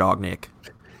an underdog, Nick,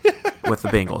 with the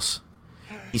Bengals.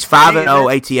 He's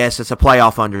 5-0 ATS. It's a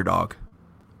playoff underdog.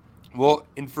 Well,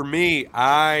 and for me,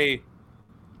 I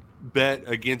bet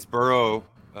against Burrow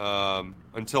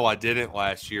until I didn't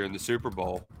last year in the Super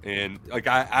Bowl, and like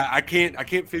I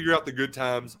can't figure out the good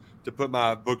times to put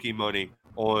my bookie money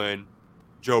on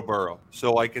Joe Burrow.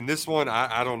 So like in this one,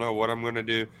 I don't know what I'm going to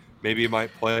do. Maybe I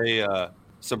might play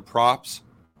some props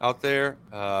out there.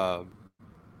 I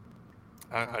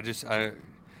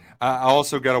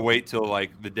also got to wait till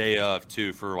like the day of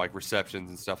too for like receptions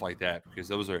and stuff like that, because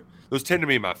those tend to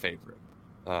be my favorite.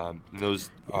 Those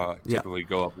typically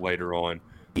go up later on.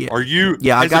 Yeah. Are you?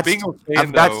 Yeah, as a Bengals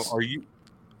fan, though, are you?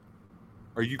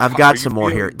 I've got some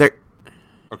more here.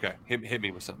 Okay, hit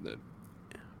me with something then.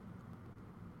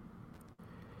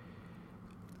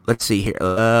 Let's see here.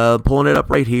 Pulling it up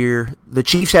right here. The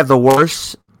Chiefs have the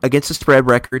worst against the spread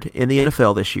record in the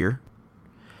NFL this year.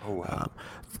 Oh wow.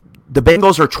 The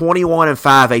Bengals are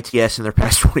 21-5 ATS in their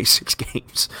past 26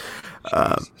 games,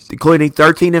 including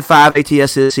 13-5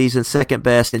 ATS this season, second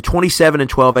best, and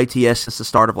 27-12 ATS since the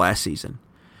start of last season.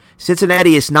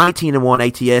 Cincinnati is 19-1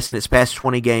 ATS in its past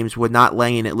 20 games with not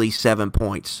laying at least 7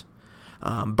 points.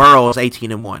 Burrow is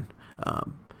 18-1.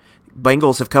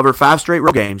 Bengals have covered 5 straight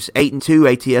road games,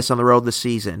 8-2 ATS on the road this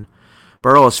season.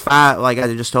 Burrow is 5, like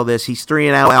I just told this, he's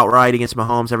 3-0 outright against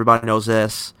Mahomes. Everybody knows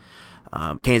this.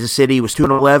 Kansas City was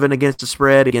 2-11 against the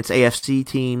spread against AFC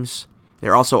teams.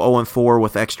 They're also 0-4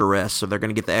 with extra rest, so they're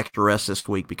going to get the extra rest this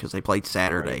week because they played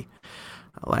Saturday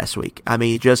last week. I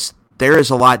mean, just there is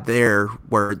a lot there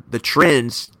where the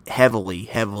trends heavily,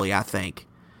 I think,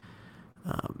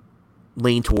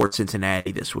 lean towards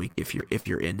Cincinnati this week if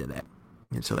you're into that.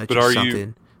 And so that's just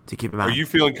something to keep in mind. Are you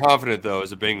feeling confident though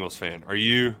as a Bengals fan? Are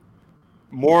you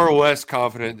more or less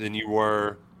confident than you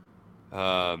were?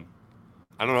 I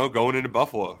don't know, going into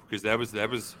Buffalo, because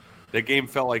that game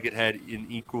felt like it had an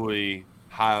equally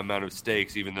high amount of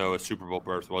stakes, even though a Super Bowl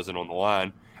berth wasn't on the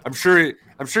line. I'm sure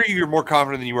you're more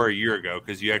confident than you were a year ago,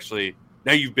 because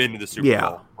now you've been to the Super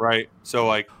Bowl, right? So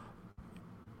like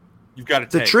you've got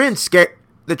to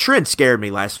the trend scared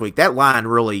me last week. That line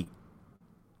really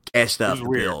gassed up the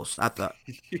Bills. I thought,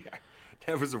 yeah,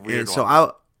 that was a weird. And so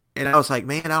I was like,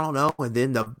 man, I don't know. And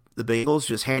then the Bengals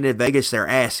just handed Vegas their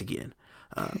ass again.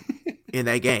 In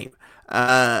that game.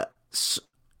 So,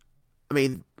 I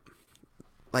mean,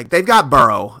 like, they've got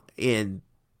Burrow in,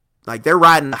 like, they're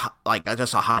riding, like,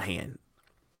 just a hot hand.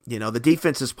 You know, the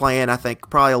defense is playing, I think,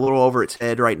 probably a little over its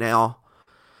head right now.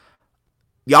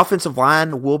 The offensive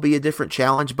line will be a different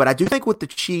challenge, but I do think with the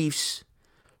Chiefs,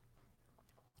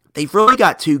 they've really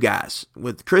got two guys.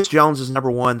 With Chris Jones as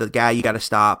number one, the guy you got to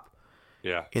stop.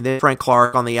 Yeah. And then Frank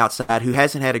Clark on the outside, who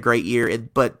hasn't had a great year.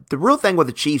 But the real thing with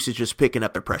the Chiefs is just picking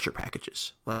up their pressure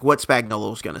packages, like what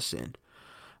Spagnuolo's going to send.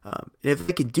 And if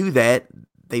they can do that,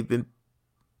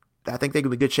 I think they could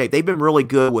be in good shape. They've been really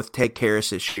good with Ted Karras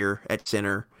this year at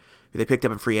center, who they picked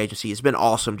up in free agency. It's been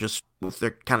awesome just with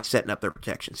their kind of setting up their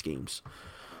protection schemes.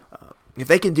 If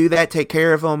they can do that, take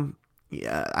care of them,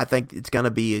 yeah, I think it's going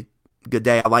to be a good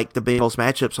day. I like the Bengals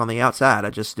matchups on the outside.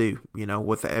 I just do.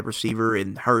 With the receiver,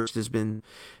 and Hurst has been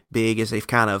big as they've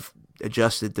kind of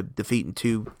adjusted to defeating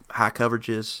two high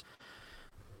coverages.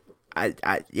 I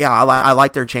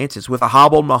like their chances with a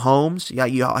hobbled Mahomes. Yeah,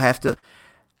 you have to.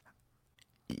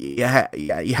 You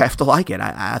have to like it.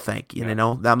 I think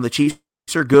the Chiefs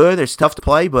are good. It's tough to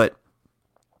play, but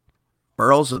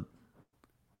Burrow's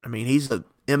he's a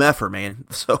MFer, man.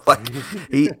 So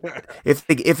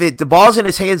if the ball's in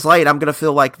his hands late, I'm gonna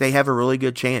feel like they have a really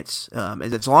good chance.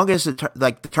 As long as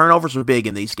the turnovers are big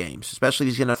in these games, especially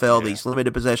these NFL, these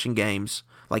limited possession games,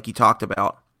 like you talked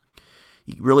about.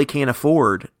 You really can't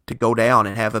afford to go down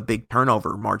and have a big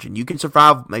turnover margin. You can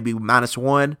survive maybe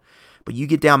 -1, but you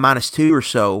get down -2 or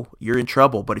so, you're in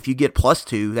trouble. But if you get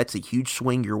 +2, that's a huge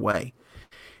swing your way.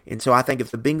 And so I think if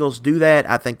the Bengals do that,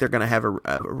 I think they're going to have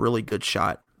a really good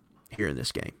shot here in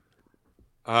this game.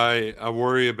 I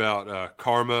worry about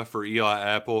karma for Eli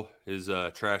Apple, his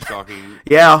trash talking.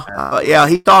 Yeah,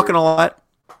 he's talking a lot.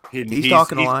 He's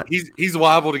talking a lot. He's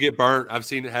liable to get burnt. I've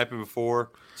seen it happen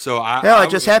before. So it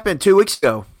just happened 2 weeks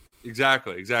ago.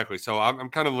 Exactly. So I'm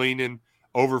kind of leaning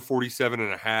over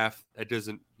 47.5. That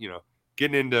doesn't,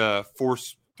 getting into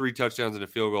force 3 touchdowns and a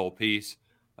field goal apiece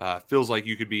feels like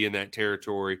you could be in that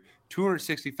territory.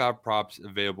 265 props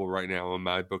available right now on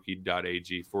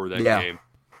mybookie.ag for that game.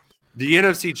 The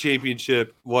NFC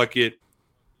Championship,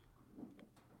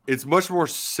 it's much more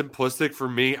simplistic for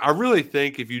me. I really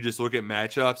think if you just look at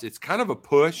matchups, it's kind of a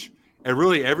push and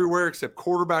really everywhere except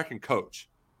quarterback and coach.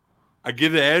 I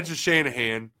give the edge to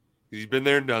Shanahan because he's been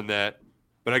there and done that,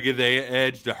 but I give the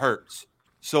edge to Hurts.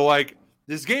 So,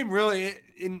 this game really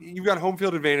 – you've got home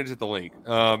field advantage at the link.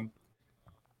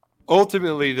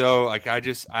 Ultimately, though, I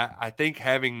think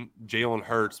having Jalen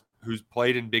Hurts, who's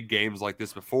played in big games like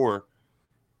this before,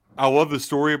 I love the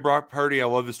story of Brock Purdy. I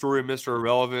love the story of Mr.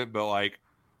 Irrelevant, but,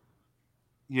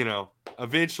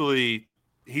 eventually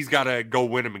he's got to go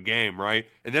win him a game, right?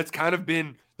 And that's kind of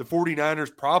been the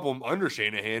 49ers' problem under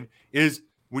Shanahan is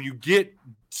when you get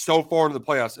so far into the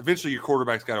playoffs, eventually your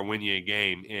quarterback's got to win you a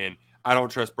game, and I don't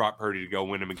trust Brock Purdy to go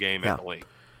win him a game at the link.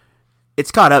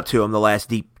 It's caught up to him the last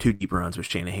two deep runs with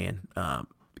Shanahan.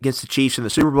 Against the Chiefs in the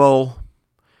Super Bowl,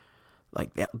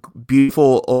 that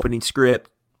beautiful opening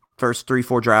script. First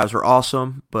 3-4 drives were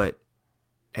awesome, but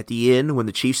at the end, when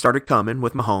the Chiefs started coming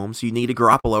with Mahomes, you needed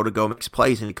Garoppolo to go make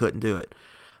plays, and he couldn't do it.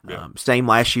 Yeah. Same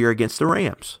last year against the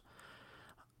Rams.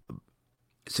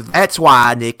 So that's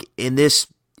why, Nick, in this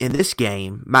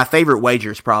game, my favorite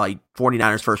wager is probably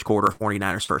 49ers first quarter,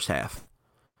 49ers first half.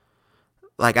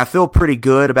 I feel pretty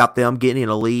good about them getting in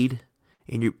a lead,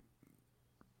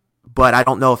 but I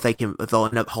don't know if they'll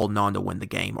end up holding on to win the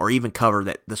game or even cover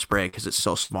the spread because it's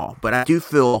so small. But I do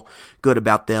feel good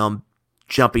about them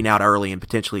jumping out early and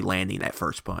potentially landing that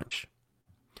first punch.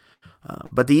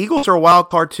 But the Eagles are a wild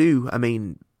card too.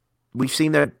 We've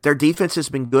seen that their defense has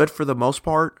been good for the most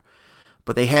part,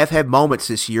 but they have had moments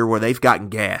this year where they've gotten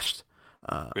gashed.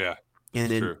 And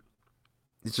then true.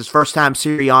 It's his first time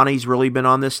Sirianni's really been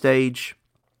on this stage.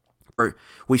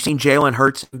 We've seen Jalen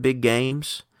Hurts in big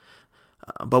games,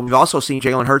 but we've also seen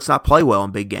Jalen Hurts not play well in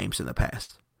big games in the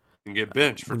past. And get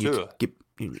benched for Tua.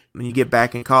 When you get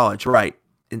back in college, right.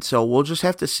 And so we'll just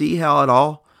have to see how it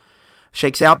all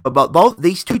shakes out. But both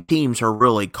these two teams are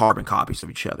really carbon copies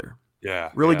of each other. Yeah.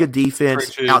 Really good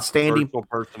defense, Trenches, outstanding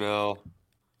personnel.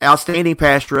 Outstanding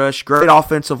pass rush, great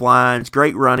offensive lines,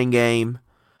 great running game.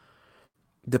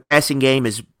 The passing game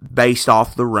is based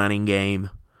off the running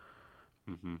game.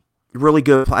 Mm-hmm. Really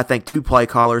good, I think, 2 play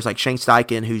callers like Shane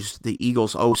Steichen, who's the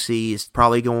Eagles' OC, is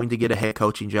probably going to get a head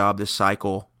coaching job this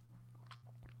cycle.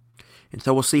 And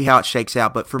so we'll see how it shakes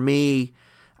out. But for me,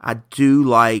 I do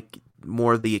like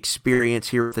more of the experience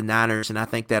here with the Niners, and I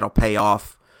think that'll pay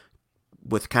off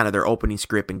with kind of their opening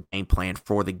script and game plan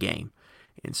for the game.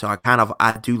 And so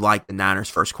I do like the Niners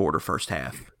first quarter, first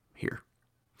half here.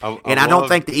 I don't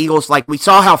think the Eagles, we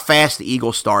saw how fast the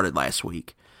Eagles started last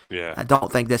week. Yeah. I don't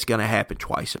think that's going to happen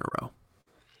twice in a row.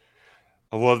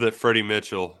 I love that Freddie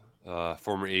Mitchell,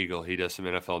 former Eagle, he does some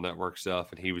NFL Network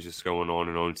stuff, and he was just going on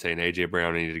and on saying A.J.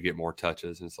 Brown needed to get more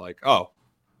touches. And it's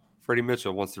Freddie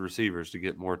Mitchell wants the receivers to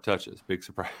get more touches. Big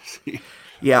surprise.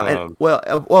 Yeah, and,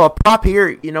 a prop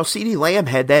here, CeeDee Lamb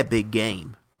had that big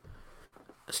game.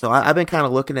 So I've been kind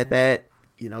of looking at that.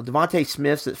 Devontae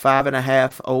Smith's at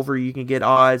 5.5 over. You can get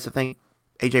odds. I think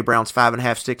A.J. Brown's 5.5,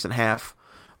 6.5.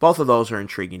 Both of those are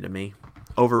intriguing to me.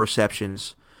 Over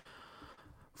receptions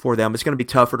for them. It's going to be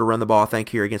tougher to run the ball, I think,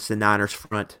 here against the Niners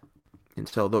front. And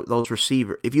so those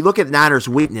receivers, if you look at the Niners'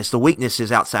 weakness, the weakness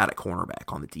is outside at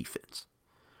cornerback on the defense.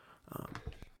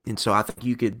 And so I think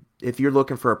you could, if you're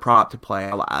looking for a prop to play,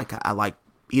 I like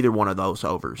either one of those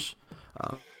overs,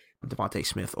 Devontae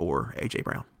Smith or A.J.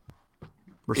 Brown.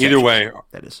 Either way,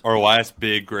 that is our last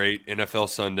big, great NFL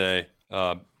Sunday.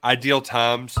 Ideal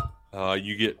times,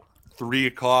 you get 3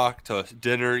 o'clock to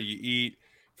dinner, you eat.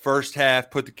 First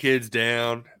half, put the kids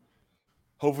down.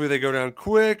 Hopefully they go down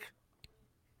quick.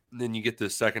 And then you get the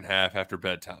second half after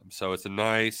bedtime. So it's a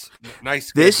nice schedule.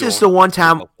 This is the one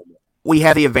time we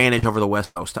have the advantage over the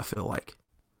West Coast, I feel like.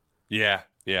 Yeah.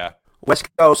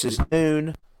 West Coast is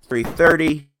noon,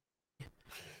 3:30.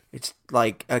 It's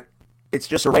like it's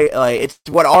just it's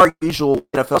what our usual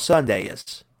NFL Sunday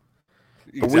is.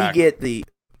 Exactly.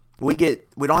 We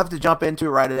don't have to jump into it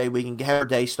right away. We can have our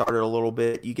day started a little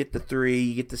bit. You get the 3,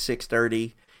 you get the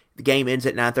 6:30. The game ends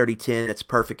at 9:30, 10. It's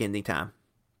perfect ending time.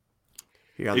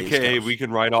 AKA, we can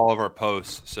write all of our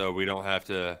posts, so we don't have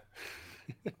to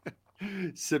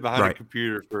sit behind a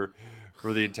computer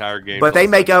for the entire game. But they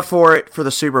make up for it for the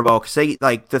Super Bowl because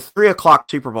the 3 o'clock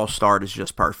Super Bowl start is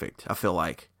just perfect. I feel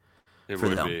like it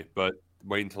would be, but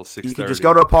wait until 6:30. You can just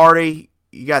go to a party.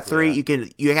 You got 3. Yeah.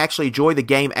 You actually enjoy the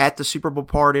game at the Super Bowl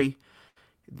party.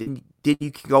 Then you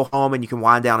can go home and you can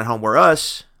wind down at home. Where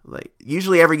us,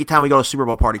 usually every time we go to a Super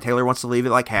Bowl party, Taylor wants to leave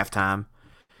at halftime.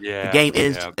 Yeah, the game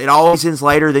ends. Yeah. It always ends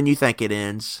later than you think it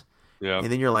ends. Yeah,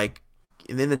 and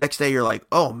then the next day you're like,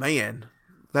 oh man,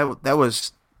 that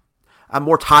was. I'm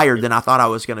more tired than I thought I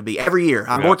was going to be every year.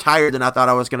 I'm more tired than I thought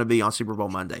I was going to be on Super Bowl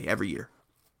Monday every year.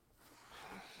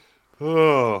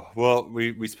 Oh, well,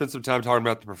 we spent some time talking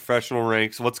about the professional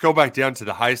ranks. Let's go back down to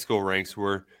the high school ranks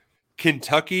where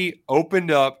Kentucky opened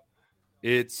up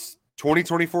its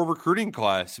 2024 recruiting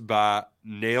class by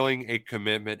nailing a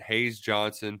commitment. Hayes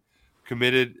Johnson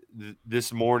committed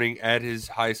this morning at his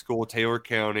high school, Taylor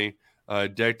County,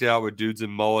 decked out with dudes in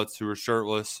mullets who were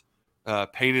shirtless,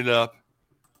 painted up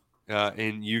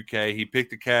in UK. He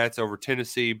picked the Cats over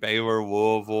Tennessee, Baylor,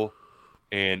 Louisville,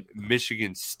 and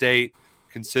Michigan State,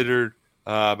 considered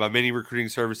by many recruiting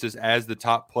services as the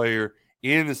top player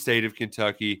in the state of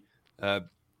Kentucky.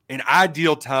 An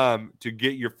ideal time to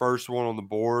get your first one on the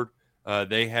board.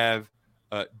 They have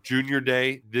Junior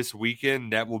Day this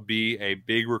weekend. That will be a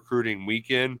big recruiting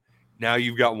weekend. Now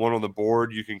you've got one on the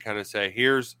board. You can kind of say,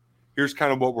 here's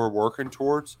kind of what we're working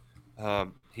towards.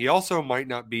 He also might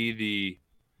not be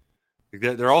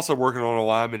they're also working on a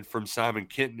lineman from Simon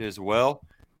Kenton as well.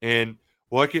 And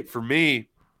for me,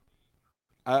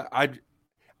 I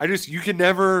just, you can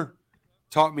never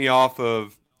talk me out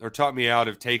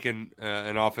of taking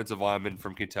an offensive lineman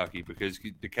from Kentucky because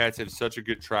the Cats have such a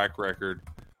good track record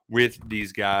with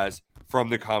these guys from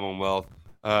the Commonwealth.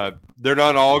 They're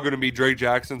not all going to be Drake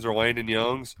Jacksons or Landon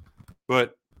Youngs,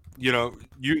 but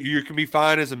you can be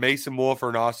fine as a Mason Wolf or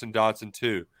an Austin Dotson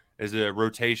too, as a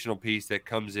rotational piece that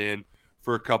comes in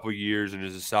for a couple of years and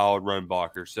is a solid run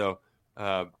blocker. So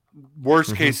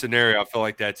worst case scenario, I feel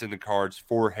like that's in the cards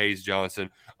for Hayes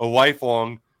Johnson, a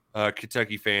lifelong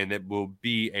Kentucky fan that will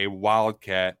be a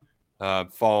Wildcat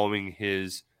following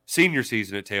his senior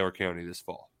season at Taylor County this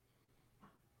fall.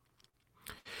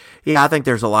 Yeah, I think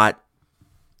there's a lot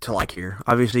to like here.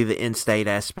 Obviously, the in-state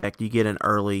aspect, you get an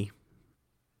early,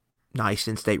 nice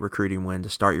in-state recruiting win to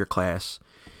start your class.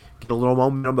 Get a little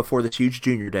momentum before this huge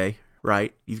Junior Day,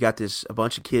 right? You've got a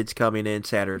bunch of kids coming in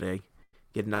Saturday.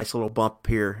 Get a nice little bump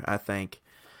here, I think.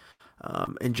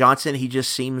 And Johnson, he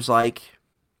just seems like,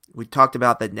 we talked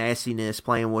about that nastiness,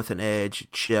 playing with an edge,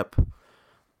 chip,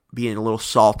 being a little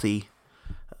salty.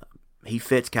 He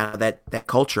fits kind of that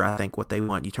culture, I think, what they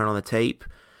want. You turn on the tape,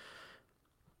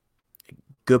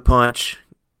 good punch,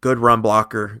 good run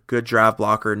blocker, good drive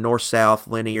blocker, north-south,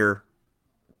 linear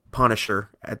punisher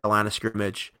at the line of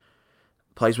scrimmage,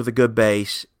 plays with a good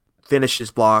base,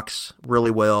 finishes blocks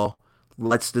really well,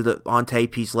 on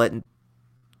tape he's letting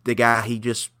the guy he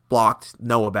just blocked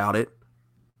know about it.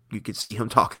 You could see him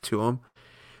talking to him.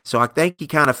 So I think he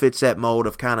kind of fits that mold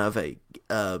of kind of a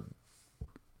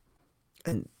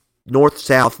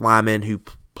north-south lineman who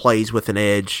plays with an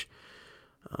edge,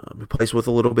 who plays with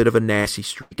a little bit of a nasty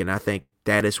streak, and I think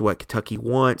that is what Kentucky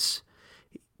wants.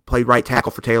 Played right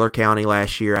tackle for Taylor County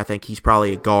last year. I think he's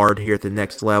probably a guard here at the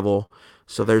next level.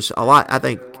 So there's a lot, I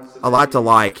think, a lot to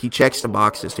like. He checks some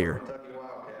boxes here.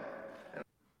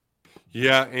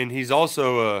 Yeah, and he's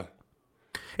also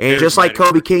and just like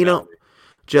Kobe Keenum,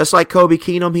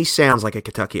 he sounds like a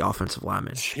Kentucky offensive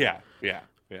lineman. Yeah.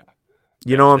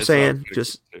 You know what I'm saying?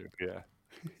 Just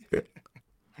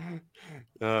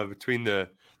between the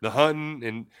hunting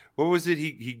and what was it?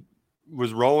 He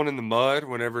was rolling in the mud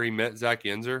whenever he met Zach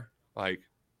Yenzer. Like,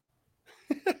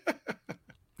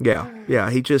 yeah.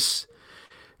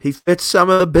 He fits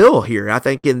some of the bill here, I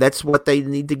think, and that's what they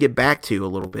need to get back to a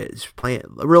little bit. Is playing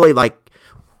really like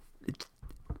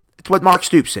it's what Mark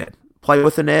Stoops said: play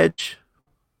with an edge.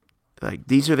 Like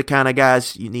these are the kind of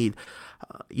guys you need.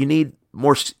 You need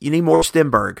more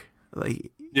Stenberg.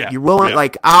 Like, you're willing. Yeah.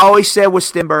 Like I always said with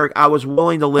Stenberg, I was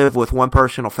willing to live with one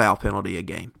personal foul penalty a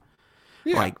game.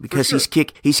 Yeah, like because he's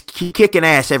kicking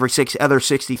ass every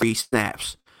 63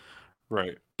 snaps.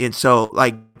 Right. And so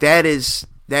like that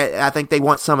I think they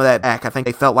want some of that back. I think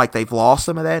they felt like they've lost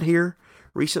some of that here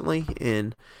recently,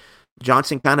 and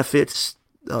Johnson kind of fits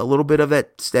a little bit of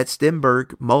that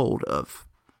Stenberg mold of,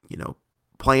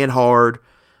 playing hard,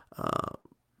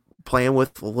 playing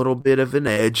with a little bit of an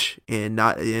edge, and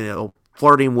not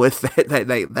flirting with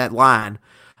that line.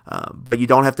 But you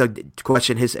don't have to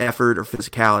question his effort or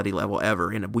physicality level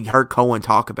ever. And we heard Cohen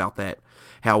talk about that,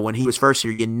 how when he was first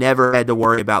here, you never had to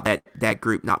worry about that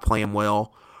group not playing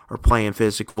well or playing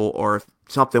physical, or if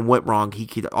something went wrong, he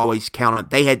could always count on.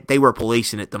 They were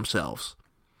policing it themselves.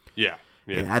 Yeah.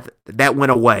 And that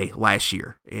went away last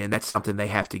year, and that's something they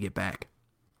have to get back.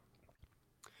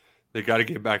 They got to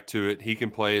get back to it. He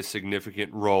can play a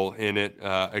significant role in it.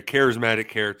 A charismatic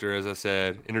character, as I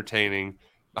said, entertaining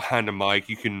behind the mic.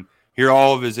 You can hear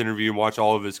all of his interview and watch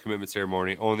all of his commitment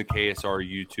ceremony on the KSR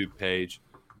YouTube page.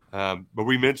 But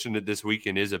we mentioned that this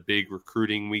weekend is a big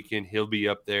recruiting weekend. He'll be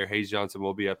up there. Hayes Johnson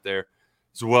will be up there,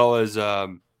 as well as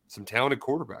some talented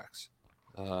quarterbacks.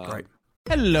 Right.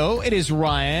 Hello, it is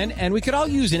Ryan, and we could all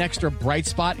use an extra bright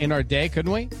spot in our day,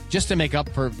 couldn't we? Just to make up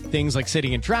for things like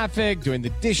sitting in traffic, doing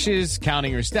the dishes,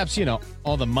 counting your steps,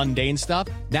 all the mundane stuff.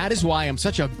 That is why I'm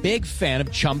such a big fan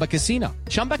of Chumba Casino.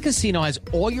 Chumba Casino has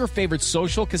all your favorite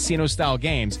social casino-style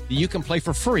games that you can play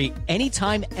for free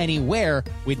anytime, anywhere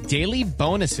with daily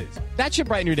bonuses. That should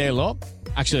brighten your day a little.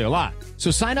 Actually, a lot.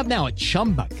 So sign up now at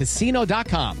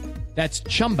ChumbaCasino.com. That's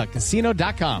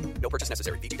ChumbaCasino.com. No purchase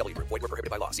necessary. VGW Group. Void where prohibited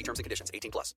by law. See terms and conditions.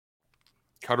 18+.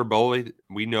 Cutter Boley,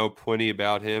 we know plenty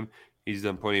about him. He's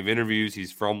done plenty of interviews.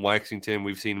 He's from Lexington.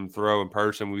 We've seen him throw in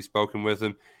person. We've spoken with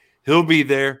him. He'll be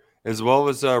there, as well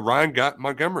as Ryan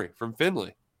Montgomery from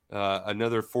Findlay,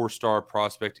 another 4-star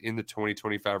prospect in the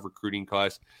 2025 recruiting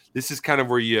class. This is kind of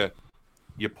where you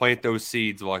plant those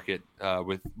seeds like it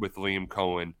with Liam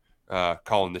Cohen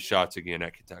calling the shots again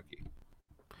at Kentucky.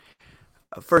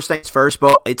 First things first,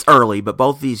 it's early, but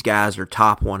both of these guys are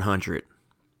top 100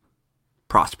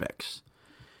 prospects.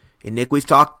 And Nick, we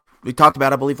talked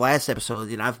about, I believe, last episode,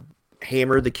 and I've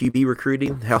hammered the QB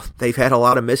recruiting, how they've had a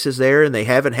lot of misses there, and they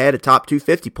haven't had a top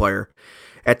 250 player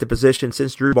at the position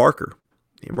since Drew Barker.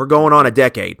 And we're going on a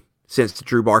decade since the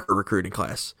Drew Barker recruiting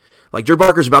class. Like, Drew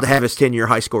Barker's about to have his 10-year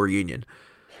high school reunion.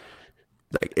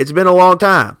 Like, it's been a long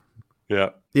time. Yeah.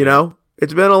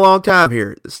 It's been a long time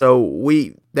here, so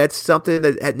that's something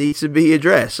that needs to be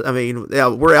addressed. I mean,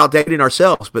 we're outdating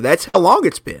ourselves, but that's how long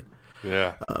it's been.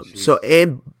 Yeah.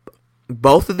 And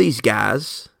both of these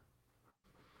guys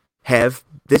have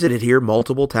visited here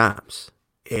multiple times,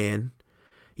 and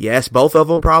yes, both of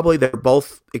them they're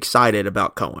both excited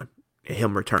about Cohen and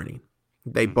him returning.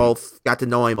 They both got to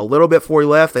know him a little bit before he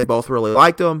left. They both really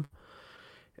liked him.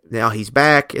 Now he's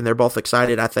back, and they're both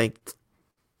excited, I think,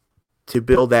 to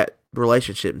build that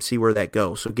relationship and see where that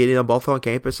goes. So getting them both on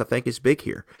campus, I think, is big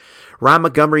here. Ryan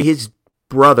Montgomery, his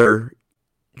brother,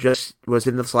 just was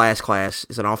in this last class,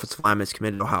 is an offensive lineman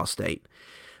committed to Ohio State.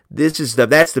 That's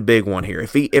the big one here.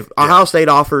 If Ohio State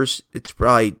offers, it's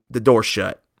probably the door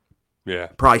shut. Yeah,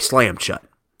 probably slammed shut.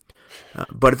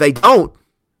 But if they don't,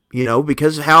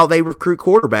 because of how they recruit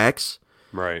quarterbacks,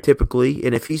 right? Typically,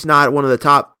 and if he's not one of the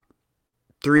top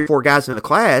 3 or 4 guys in the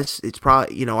class, it's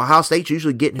probably Ohio State's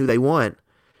usually getting who they want.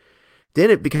 Then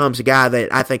it becomes a guy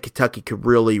that I think Kentucky could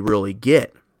really, really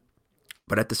get.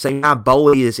 But at the same time,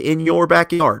 Boley is in your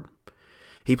backyard.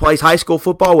 He plays high school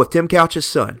football with Tim Couch's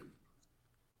son.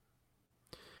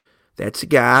 That's a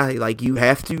guy like you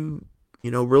have to,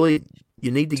 really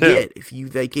you need to Tim. get if you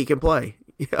think he can play.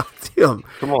 Yeah, Tim,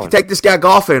 come on, take this guy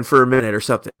golfing for a minute or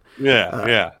something.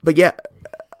 Yeah. But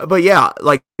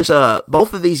like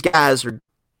both of these guys are.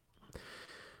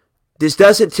 This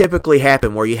doesn't typically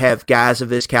happen where you have guys of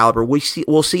this caliber.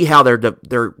 We'll see how their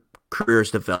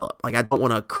careers develop. Like, I don't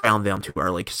want to crown them too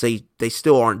early because they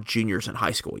still aren't juniors in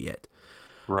high school yet.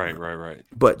 Right.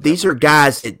 But these are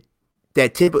guys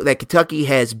that Kentucky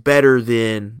has better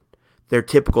than their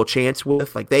typical chance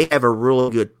with. Like, they have a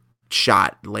really good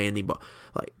shot landing ball.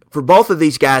 Like, for both of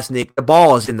these guys, Nick, the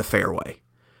ball is in the fairway,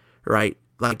 right?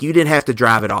 Like, you didn't have to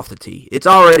drive it off the tee. It's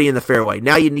already in the fairway.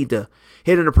 Now you need to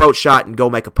hit an approach shot and go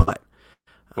make a putt.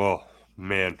 Well,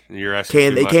 man, you're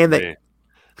asking too much of me.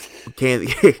 Can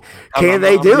I'm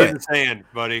they do it? In the sand,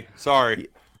 buddy. Sorry.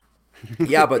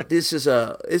 Yeah, but this is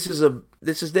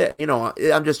that. You know,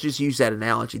 I'm just use that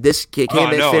analogy. This can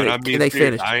they finish? Can they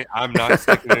finish? I'm not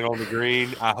sticking it on the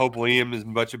green. I hope Liam is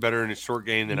much better in his short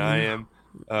game than I am,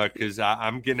 because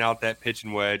I'm getting out that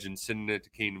pitching wedge and sending it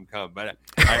to Kingdom Come. But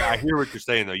I hear what you're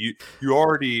saying though.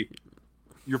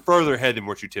 You're further ahead than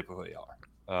what you typically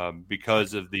are,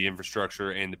 because of the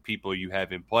infrastructure and the people you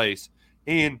have in place.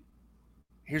 And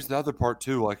here's the other part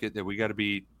too, that we got to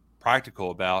be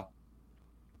practical about.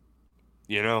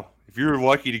 You know, if you're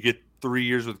lucky to get 3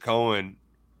 years with Cohen,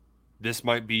 this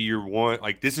might be your one.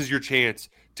 Like, this is your chance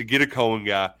to get a Cohen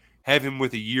guy, have him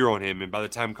with a year on him, and by the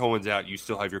time Cohen's out, you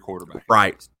still have your quarterback.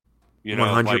 Right. You know,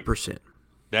 100%.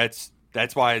 That's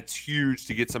why it's huge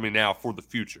to get somebody now for the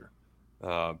future,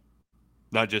 not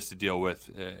just to deal with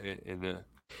in the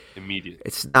immediate.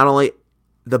 It's not only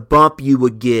the bump you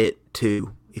would get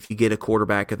to if you get a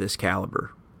quarterback of this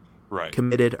caliber, right?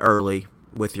 Committed early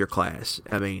with your class.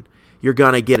 I mean, you're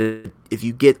going to get it. If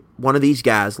you get one of these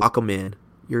guys, lock them in,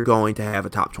 you're going to have a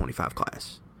top 25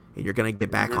 class. And you're going to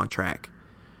get back on track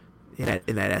in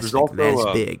that aspect. That's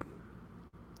big.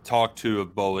 Talk to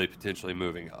of Boley potentially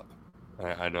moving up.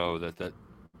 I know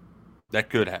that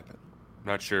could happen.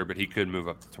 Not sure, but he could move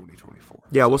up to 2024.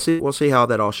 Yeah, we'll see. We'll see how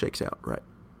that all shakes out. Right.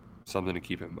 Something to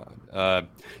keep in mind.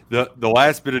 The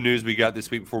last bit of news we got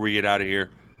this week before we get out of here.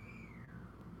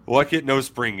 Luckett, no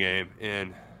spring game,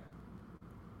 and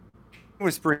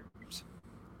with spring games,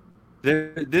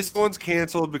 this one's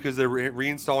canceled because they're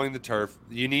reinstalling the turf.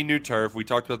 You need new turf. We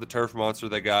talked about the turf monster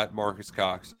that got Marcus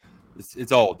Cox.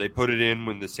 It's old. They put it in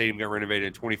when the stadium got renovated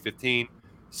in 2015.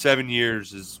 7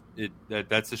 years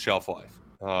that's the shelf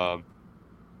life.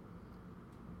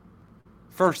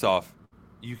 First off,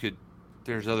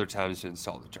 there's other times to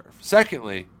install the turf.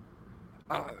 Secondly,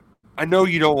 I know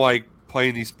you don't like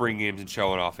playing these spring games and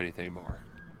showing off anything more,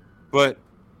 but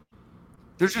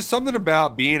there's just something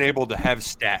about being able to have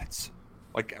stats.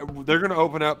 Like, they're going to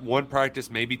open up one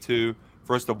practice, maybe two,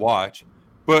 for us to watch,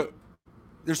 but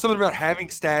there's something about having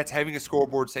stats, having a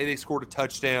scoreboard, say they scored a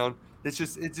touchdown.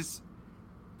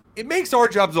 It makes our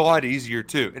jobs a lot easier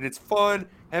too, and it's fun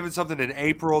having something in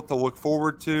April to look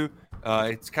forward to.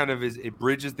 It's kind of it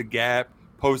bridges the gap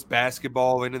post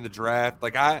basketball into the draft.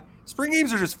 Spring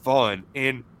games are just fun,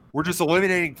 and we're just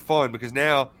eliminating fun because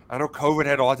now I know COVID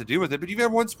had a lot to do with it, but you've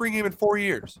had one spring game in 4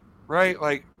 years, right?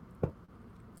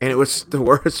 And it was the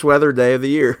worst weather day of the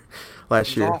year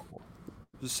last year. Awful.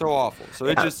 It was so awful. So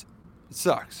it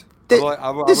sucks.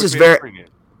 This is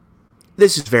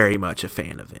very much a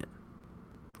fan event.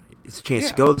 It's a chance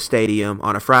to go to the stadium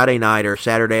on a Friday night or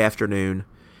Saturday afternoon,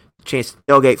 a chance to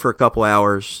tailgate for a couple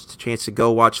hours, a chance to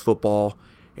go watch football,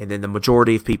 and then the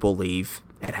majority of people leave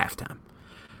at halftime.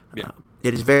 Yeah.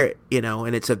 It is very,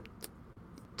 and it's a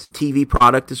TV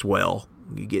product as well.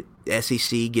 You get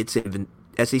SEC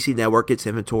Network gets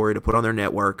inventory to put on their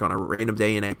network on a random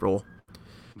day in April.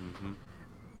 Mm-hmm.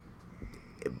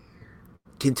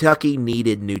 Kentucky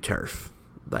needed new turf.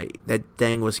 That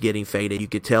thing was getting faded. You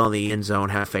could tell in the end zone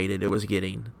how faded it was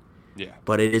getting. Yeah.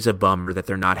 But it is a bummer that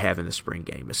they're not having the spring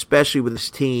game, especially with this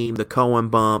team, the Cohen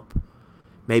bump.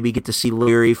 Maybe get to see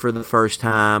Leary for the first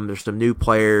time. There's some new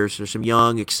players. There's some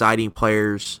young, exciting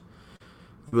players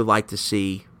we would like to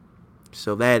see.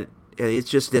 So it's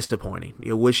just disappointing.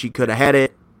 You wish you could have had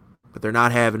it, but they're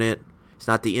not having it. It's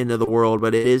not the end of the world,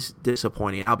 but it is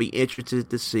disappointing. I'll be interested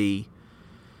to see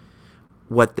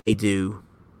what they do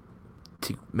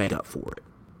to make up for it.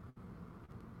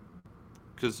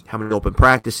 Because how many open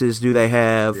practices do they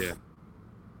have? Yeah.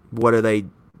 What do they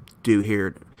do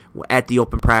here at the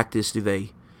open practice? Do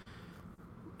they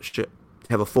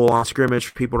have a full-on scrimmage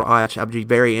for people to watch? I'd be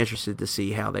very interested to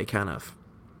see how they kind of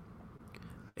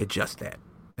adjust that.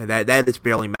 And that is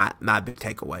barely my big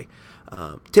takeaway.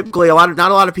 Typically, not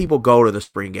a lot of people go to the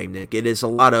spring game, Nick. It's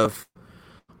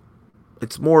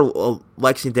more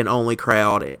Lexington only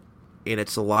crowd, and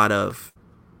it's a lot of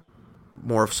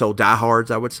more so diehards,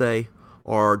 I would say,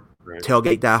 or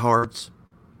tailgate diehards,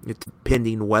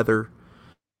 pending weather.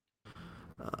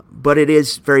 But it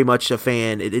is very much a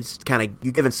fan. It's kind of,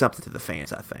 you're giving something to the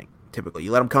fans, I think. Typically,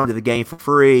 you let them come to the game for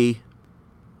free,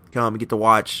 come and get to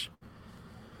watch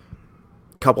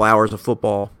couple hours of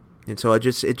football. And so it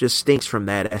just stinks from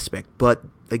that aspect. But,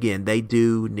 again, they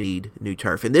do need new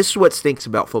turf. And this is what stinks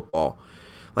about football.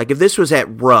 Like, if this was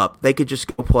at Rupp, they could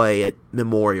just go play at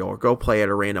Memorial or go play at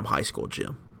a random high school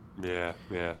gym. Yeah.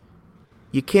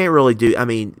 You can't really do – I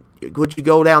mean, would you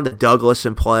go down to Douglas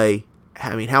and play?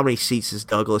 I mean, how many seats does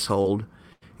Douglas hold?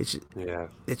 It's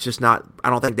just not – I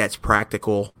don't think that's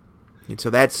practical. And so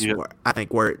that's, I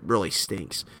think, where it really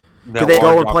stinks. Could they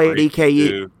go and play at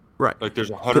EKU? Right. Like, there's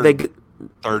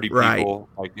 130 people.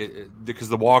 Like, because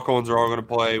the walk-ons are all going to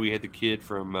play. We had the kid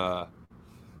from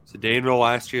Danville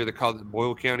last year that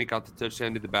Boyle County caught the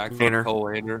touchdown to the back from Cole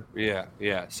Lander.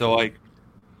 Yeah. So, like,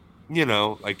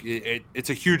 it's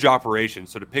a huge operation.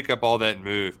 So to pick up all that and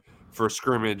move for a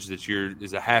scrimmage that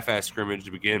is a half-ass scrimmage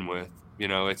to begin with,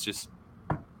 it's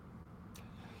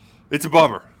a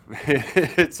bummer.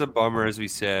 It's a bummer, as we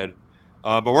said.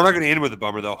 But we're not going to end with a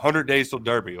bummer, though. 100 days till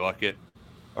Derby, like it.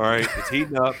 All right, it's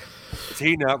heating up.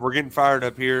 We're getting fired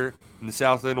up here in the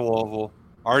south end of Louisville.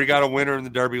 Already got a winner in the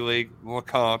Derby League.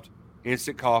 Comped.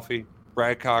 Instant Coffee.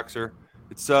 Brad Coxer.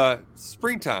 It's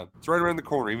springtime. It's right around the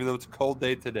corner, even though it's a cold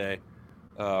day today.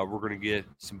 We're going to get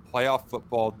some playoff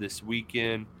football this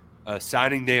weekend.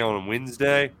 Signing day on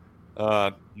Wednesday.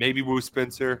 Maybe Woo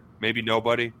Spencer. Maybe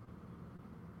nobody.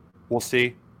 We'll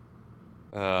see.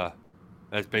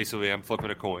 That's basically I'm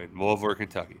flipping a coin. Louisville or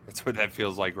Kentucky. That's what that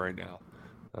feels like right now.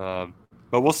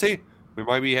 But we'll see. We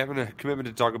might be having a commitment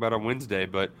to talk about on Wednesday.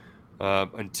 But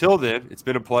until then, it's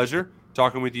been a pleasure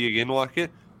talking with you again, Luckett.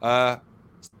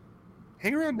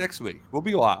 Hang around next week. We'll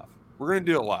be live. We're going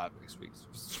to do it live next week.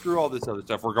 Screw all this other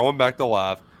stuff. We're going back to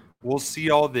live. We'll see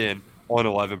y'all then on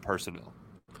 11 Personnel.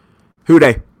 Who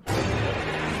dey?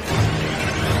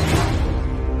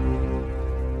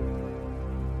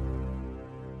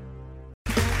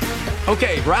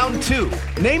 Okay, round two.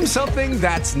 Name something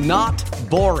that's not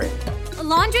boring. A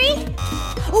laundry?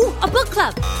 Ooh, a book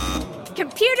club.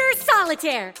 Computer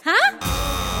solitaire, huh?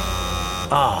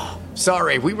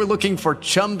 Sorry, we were looking for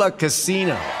Chumba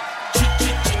Casino.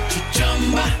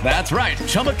 That's right.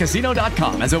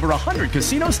 ChumbaCasino.com has over 100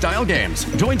 casino-style games.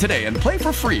 Join today and play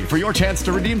for free for your chance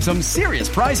to redeem some serious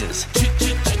prizes.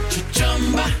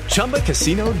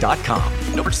 ChumbaCasino.com.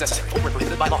 No purchase necessary. Void where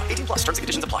prohibited by law. 18+ terms and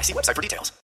conditions apply. See website for details.